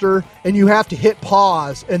monster, and you have to hit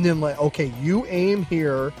pause, and then okay, you aim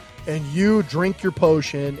here, and you drink your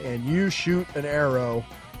potion, and you shoot an arrow,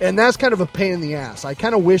 and that's kind of a pain in the ass. I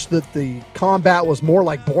kind of wish that the combat was more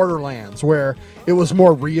like Borderlands, where it was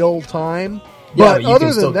more real time. But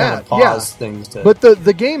other than that, pause things. But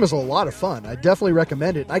the game is a lot of fun. I definitely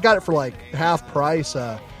recommend it. I got it for half price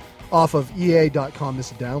off of EA.com.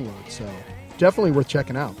 This download, so definitely worth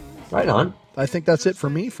checking out. Right on. I think that's it for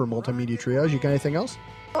me for Multimedia Triage. You got anything else?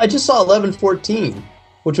 I just saw 1114,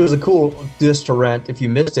 which was a cool disc to rent if you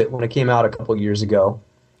missed it when it came out a couple years ago.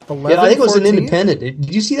 I think it was an independent.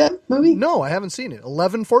 Did you see that movie? No, I haven't seen it.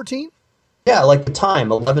 1114? Yeah, like the time,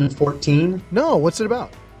 1114. No, what's it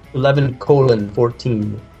about?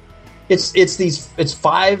 11:14. It's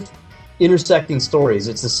 5, intersecting stories.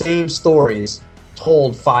 It's the same stories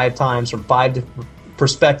told 5 times from 5 different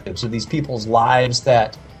perspectives of these people's lives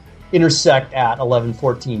that intersect at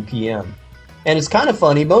 11:14 p.m. And it's kind of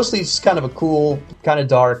funny. Mostly it's just kind of a cool, kind of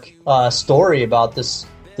dark story about this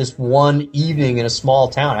one evening in a small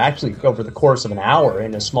town, actually over the course of an hour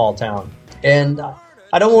in a small town. And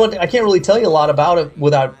I can't really tell you a lot about it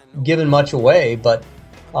without giving much away, but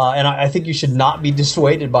and I think you should not be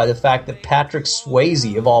dissuaded by the fact that Patrick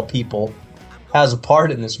Swayze, of all people, has a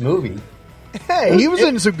part in this movie. Hey, he was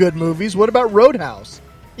in some good movies. What about Roadhouse?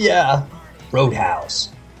 Yeah, Roadhouse.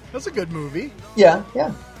 That's a good movie. Yeah.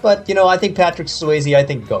 But, I think Patrick Swayze, I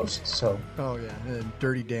think Ghost, so. Oh, yeah, and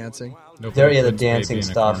Dirty Dancing. The dancing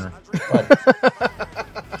stuff.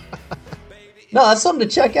 No, that's something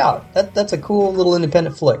to check out. That's a cool little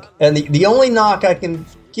independent flick. And the only knock I can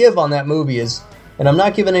give on that movie is, and I'm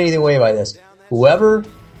not giving anything away by this, whoever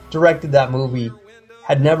directed that movie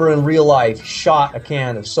had never in real life shot a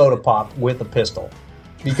can of soda pop with a pistol.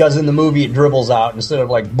 Because in the movie it dribbles out instead of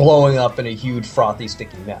like blowing up in a huge frothy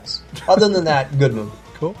sticky mess. Other than that, good movie.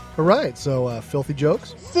 Cool. All right, so filthy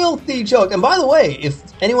jokes? Filthy joke. And by the way, if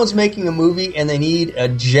anyone's making a movie and they need a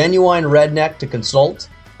genuine redneck to consult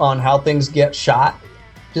on how things get shot,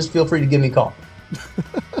 just feel free to give me a call.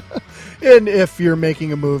 And if you're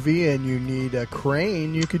making a movie and you need a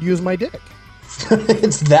crane, you could use my dick.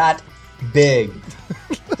 It's that big.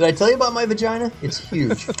 Did I tell you about my vagina? It's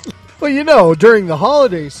huge. Well, during the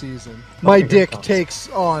holiday season, my dick takes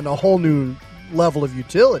on a whole new level of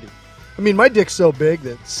utility. I mean, my dick's so big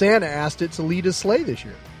that Santa asked it to lead his sleigh this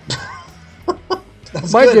year.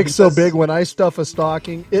 My dick's so big, when I stuff a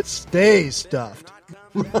stocking, it stays stuffed.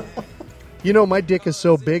 My dick is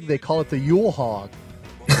so big, they call it the Yule hog.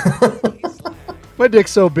 My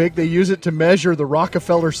dick's so big, they use it to measure the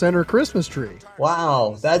Rockefeller Center Christmas tree.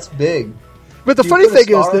 Wow, that's big. But the funny thing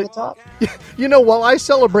is that, while I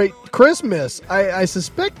celebrate Christmas, I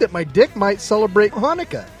suspect that my dick might celebrate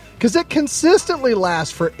Hanukkah. Because it consistently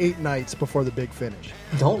lasts for 8 nights before the big finish.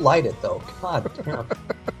 Don't light it, though. God damn.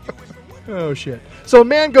 Oh, shit. So a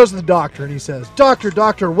man goes to the doctor and he says, Doctor,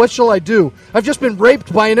 what shall I do? I've just been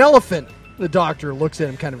raped by an elephant. The doctor looks at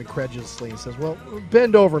him kind of incredulously and says, well,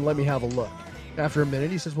 bend over and let me have a look. After a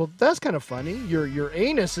minute, he says, well, that's kind of funny. Your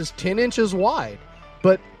anus is 10 inches wide.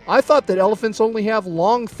 But I thought that elephants only have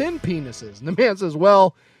long, thin penises. And the man says,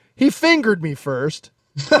 well, he fingered me first.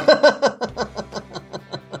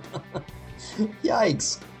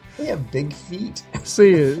 Yikes! They have big feet.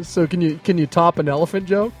 So can you top an elephant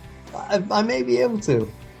joke? I may be able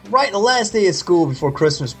to. Right, the last day of school before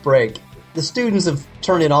Christmas break, the students have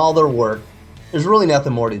turned in all their work. There's really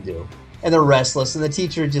nothing more to do, and they're restless. And the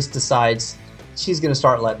teacher just decides she's going to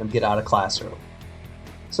start letting them get out of class early.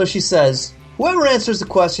 So she says, "Whoever answers the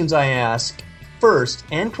questions I ask first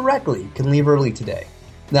and correctly can leave early today."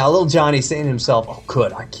 Now, little Johnny's saying to himself, "Oh,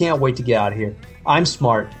 good! I can't wait to get out of here. I'm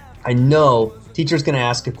smart. I know teacher's going to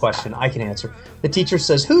ask a question I can answer." The teacher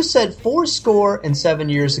says, "Who said 77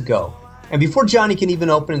 years ago?" And before Johnny can even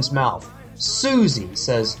open his mouth, Susie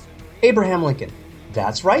says, "Abraham Lincoln."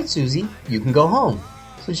 "That's right, Susie. You can go home."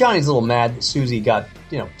 So Johnny's a little mad that Susie got,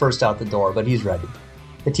 first out the door, but he's ready.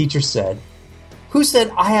 The teacher said, "Who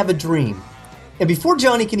said I have a dream?" And before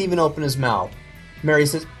Johnny can even open his mouth, Mary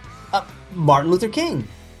says, "Martin Luther King."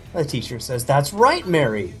 The teacher says, "That's right,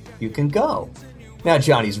 Mary. You can go." Now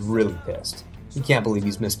Johnny's really pissed. He can't believe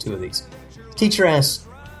he's missed 2 of these. The teacher asks,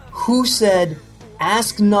 "Who said,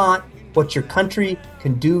 'Ask not what your country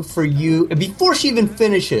can do for you'?" And before she even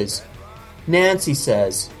finishes, Nancy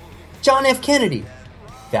says, "John F. Kennedy."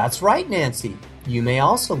 "That's right, Nancy. You may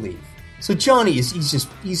also leave." So Johnny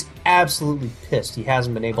he's absolutely pissed. He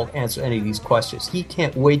hasn't been able to answer any of these questions. He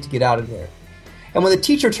can't wait to get out of there. And when the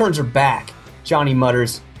teacher turns her back, Johnny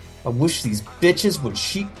mutters, "I wish these bitches would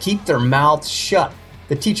keep their mouths shut."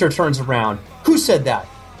 The teacher turns around. "Who said that?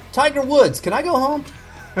 Tiger Woods, can I go home?"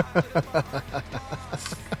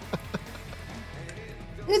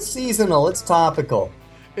 It's seasonal. It's topical.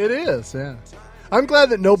 It is, yeah. I'm glad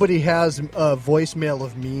that nobody has a voicemail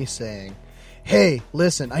of me saying, "Hey,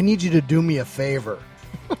 listen, I need you to do me a favor."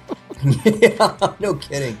 Yeah, no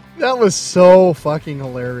kidding. That was so fucking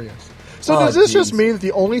hilarious. So does this just mean that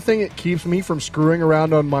the only thing that keeps me from screwing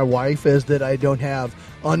around on my wife is that I don't have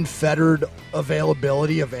unfettered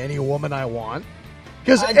availability of any woman I want?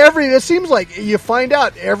 Because it seems like you find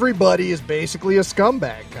out everybody is basically a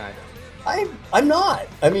scumbag, kind of. I'm not.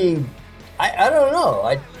 I mean, I don't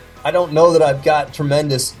know. I don't know that I've got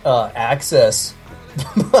tremendous access,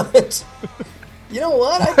 but you know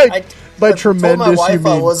what? I told my wife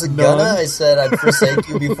I wasn't gonna. I said I'd forsake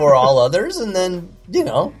you before all others, and then,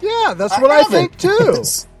 Yeah, that's what I think, too.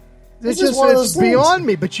 It's beyond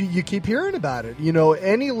me, but you keep hearing about it. You know,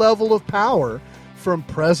 any level of power, from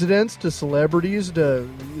presidents to celebrities to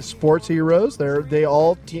sports heroes, they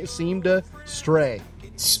all seem to stray.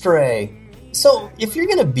 So if you're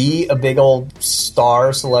going to be a big old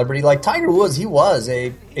star celebrity, like Tiger Woods, he was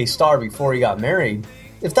a star before he got married.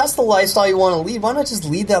 If that's the lifestyle you want to lead, why not just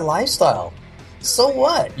lead that lifestyle? So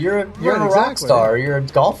what? You're a rock star, you're a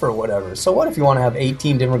golfer or whatever. So what if you want to have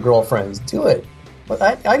 18 different girlfriends? Do it. But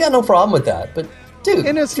I got no problem with that. But dude,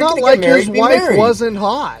 and it's not like his wife wasn't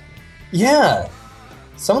hot. Yeah.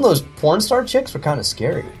 Some of those porn star chicks were kind of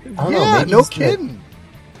scary. I don't know. Maybe no kidding.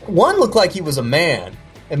 One looked like he was a man,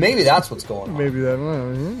 and maybe that's what's going on. Maybe that.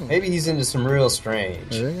 Yeah. Maybe he's into some real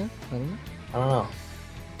strange. Yeah. I don't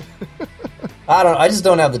know. I just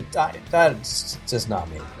don't have the. That's just not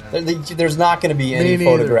me. There's not going to be any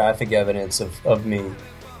photographic evidence of me.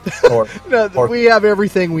 We have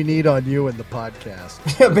everything we need on you in the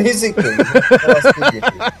podcast. Yeah, basically. What else could you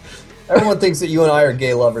do? Everyone thinks that you and I are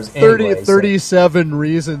gay lovers. 37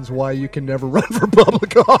 reasons why you can never run for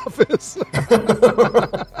public office.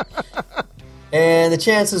 And the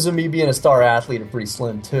chances of me being a star athlete are pretty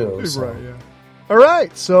slim too. So. Right. Yeah. All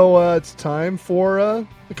right, so it's time for a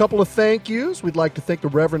couple of thank yous. We'd like to thank the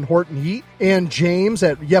Reverend Horton Heat and James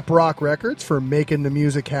at Yep Rock Records for making the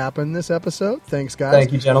music happen this episode. Thanks, guys.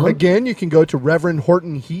 Thank you, gentlemen. Again, you can go to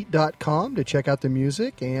ReverendHortonHeat.com to check out the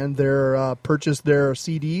music and purchase their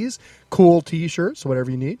CDs, cool T-shirts,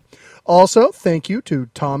 whatever you need. Also, thank you to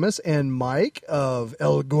Tamas and Mike of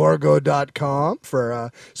ElGorgo.com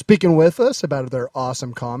for speaking with us about their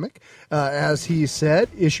awesome comic. As he said,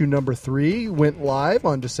 issue number 3 went live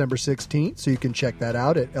on December 16th, so you can check that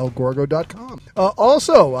out at ElGorgo.com.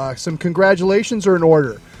 Also, some congratulations are in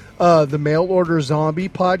order. The Mail Order Zombie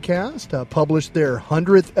podcast published their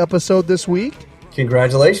 100th episode this week.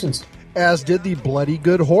 Congratulations. As did the Bloody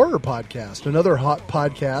Good Horror podcast, another hot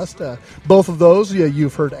podcast. Both of those,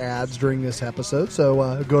 you've heard ads during this episode,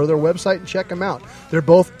 so go to their website and check them out. They're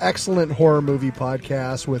both excellent horror movie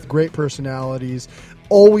podcasts with great personalities,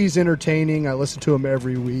 always entertaining. I listen to them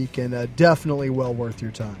every week, and definitely well worth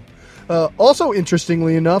your time. Also,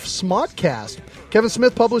 interestingly enough, Smodcast. Kevin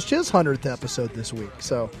Smith published his 100th episode this week,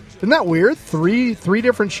 so isn't that weird? Three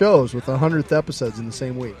different shows with 100th episodes in the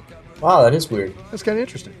same week. Wow, that is weird. That's kind of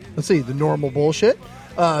interesting. Let's see, the normal bullshit.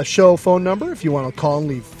 Show phone number if you want to call and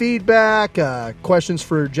leave feedback, questions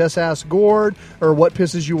for Just Ask Gord, or what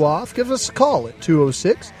pisses you off, give us a call at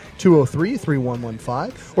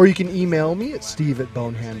 206-203-3115, or you can email me at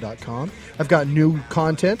steve@bonehand.com. I've got new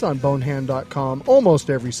content on bonehand.com almost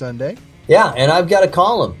every Sunday. Yeah, and I've got a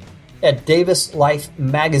column at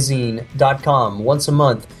davislifemagazine.com once a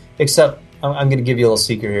month, except I'm going to give you a little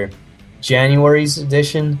secret here. January's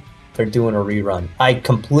edition, they're doing a rerun. I'd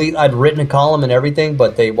written a column and everything,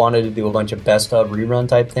 but they wanted to do a bunch of best of rerun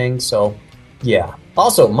type things, so yeah.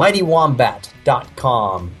 Also,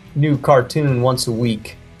 mightywombat.com, new cartoon once a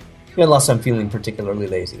week, unless I'm feeling particularly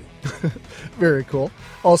lazy. Very cool.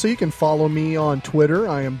 Also, you can follow me on Twitter.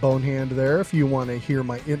 I am Bonehand there if you want to hear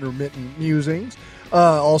my intermittent musings.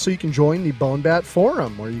 Also, you can join the BoneBat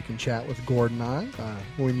Forum, where you can chat with Gord and I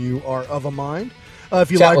when you are of a mind. If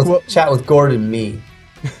you chat with Gord and me.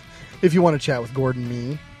 If you want to chat with Gord and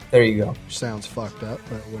me. There you go. Sounds fucked up,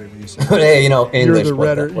 but whatever you say. Hey, English.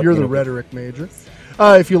 You're the rhetoric major.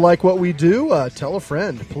 If you like what we do, tell a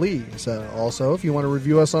friend, please. Also, if you want to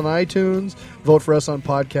review us on iTunes, vote for us on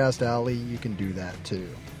Podcast Alley, you can do that too.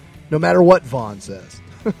 No matter what Vaughn says.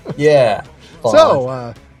 Yeah. Vaughn.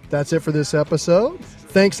 So, that's it for this episode.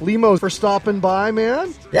 Thanks, Leemo, for stopping by,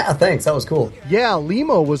 man. Yeah, thanks. That was cool. Yeah,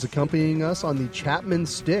 Leemo was accompanying us on the Chapman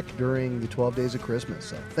Stick during the 12 Days of Christmas.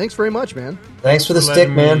 So, thanks very much, man. Thanks for the stick,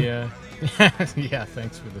 man. Yeah,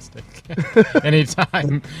 thanks for the stick.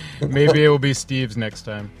 Anytime. Maybe it will be Steve's next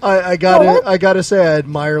time. I gotta say, I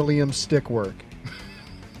admire Liam's stick work.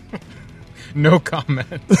 No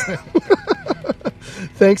comments.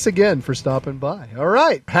 Thanks again for stopping by. All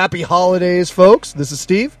right. Happy holidays, folks. This is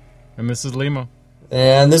Steve. And this is Leemo.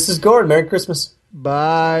 And this is Gord. Merry Christmas.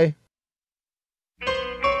 Bye.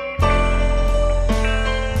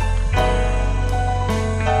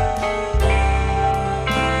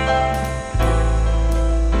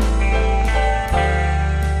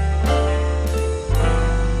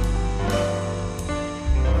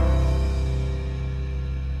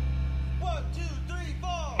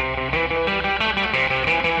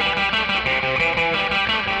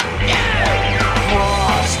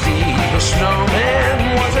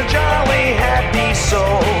 Snowman was a jolly happy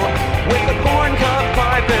soul.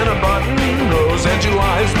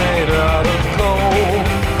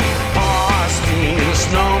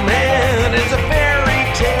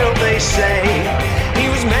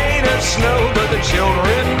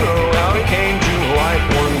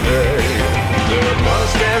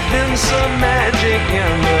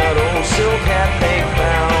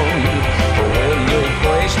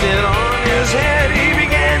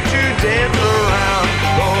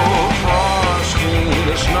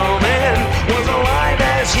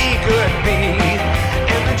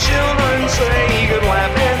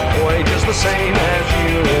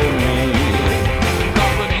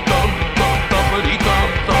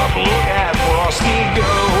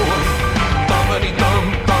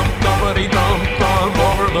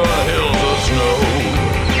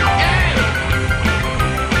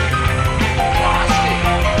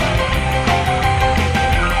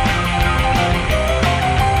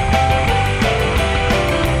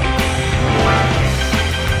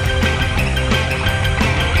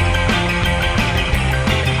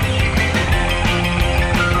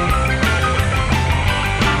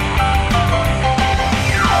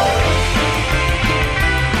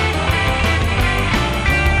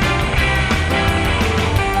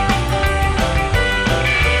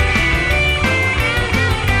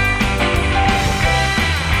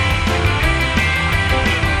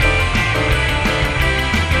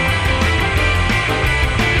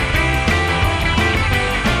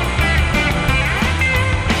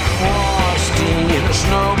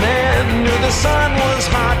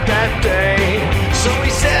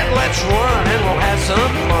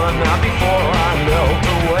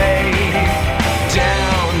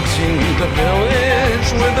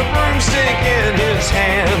 his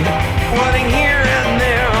hand, running here and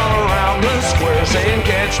there all around the square, saying,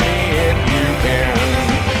 catch me if you can.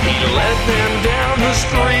 He led them down the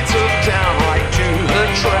streets of town right to the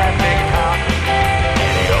traffic cop,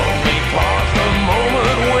 and he only paused a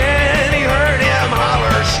moment when he heard him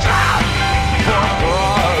holler, stop! For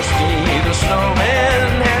Frosty the Snowman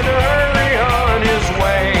had to hurry on his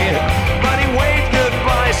way, but he waved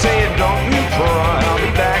goodbye saying, don't you cry, I'll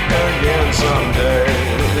be back again someday.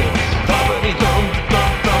 Thumpity thump,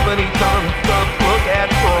 thump, thumpity thump, thump, look at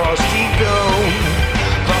Frosty go.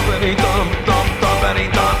 Thumpity thump, thump, thumpity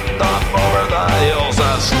thump, thump, over the hills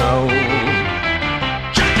of snow.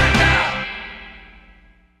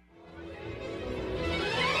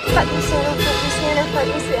 Fuck me Santa, fuck me Santa, fuck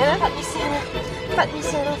me Santa, fuck me Santa. Fuck me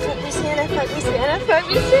Santa, fuck me Santa, fuck me Santa, fuck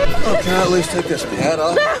me Santa. Oh, can I at least take this hat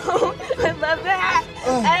off? No!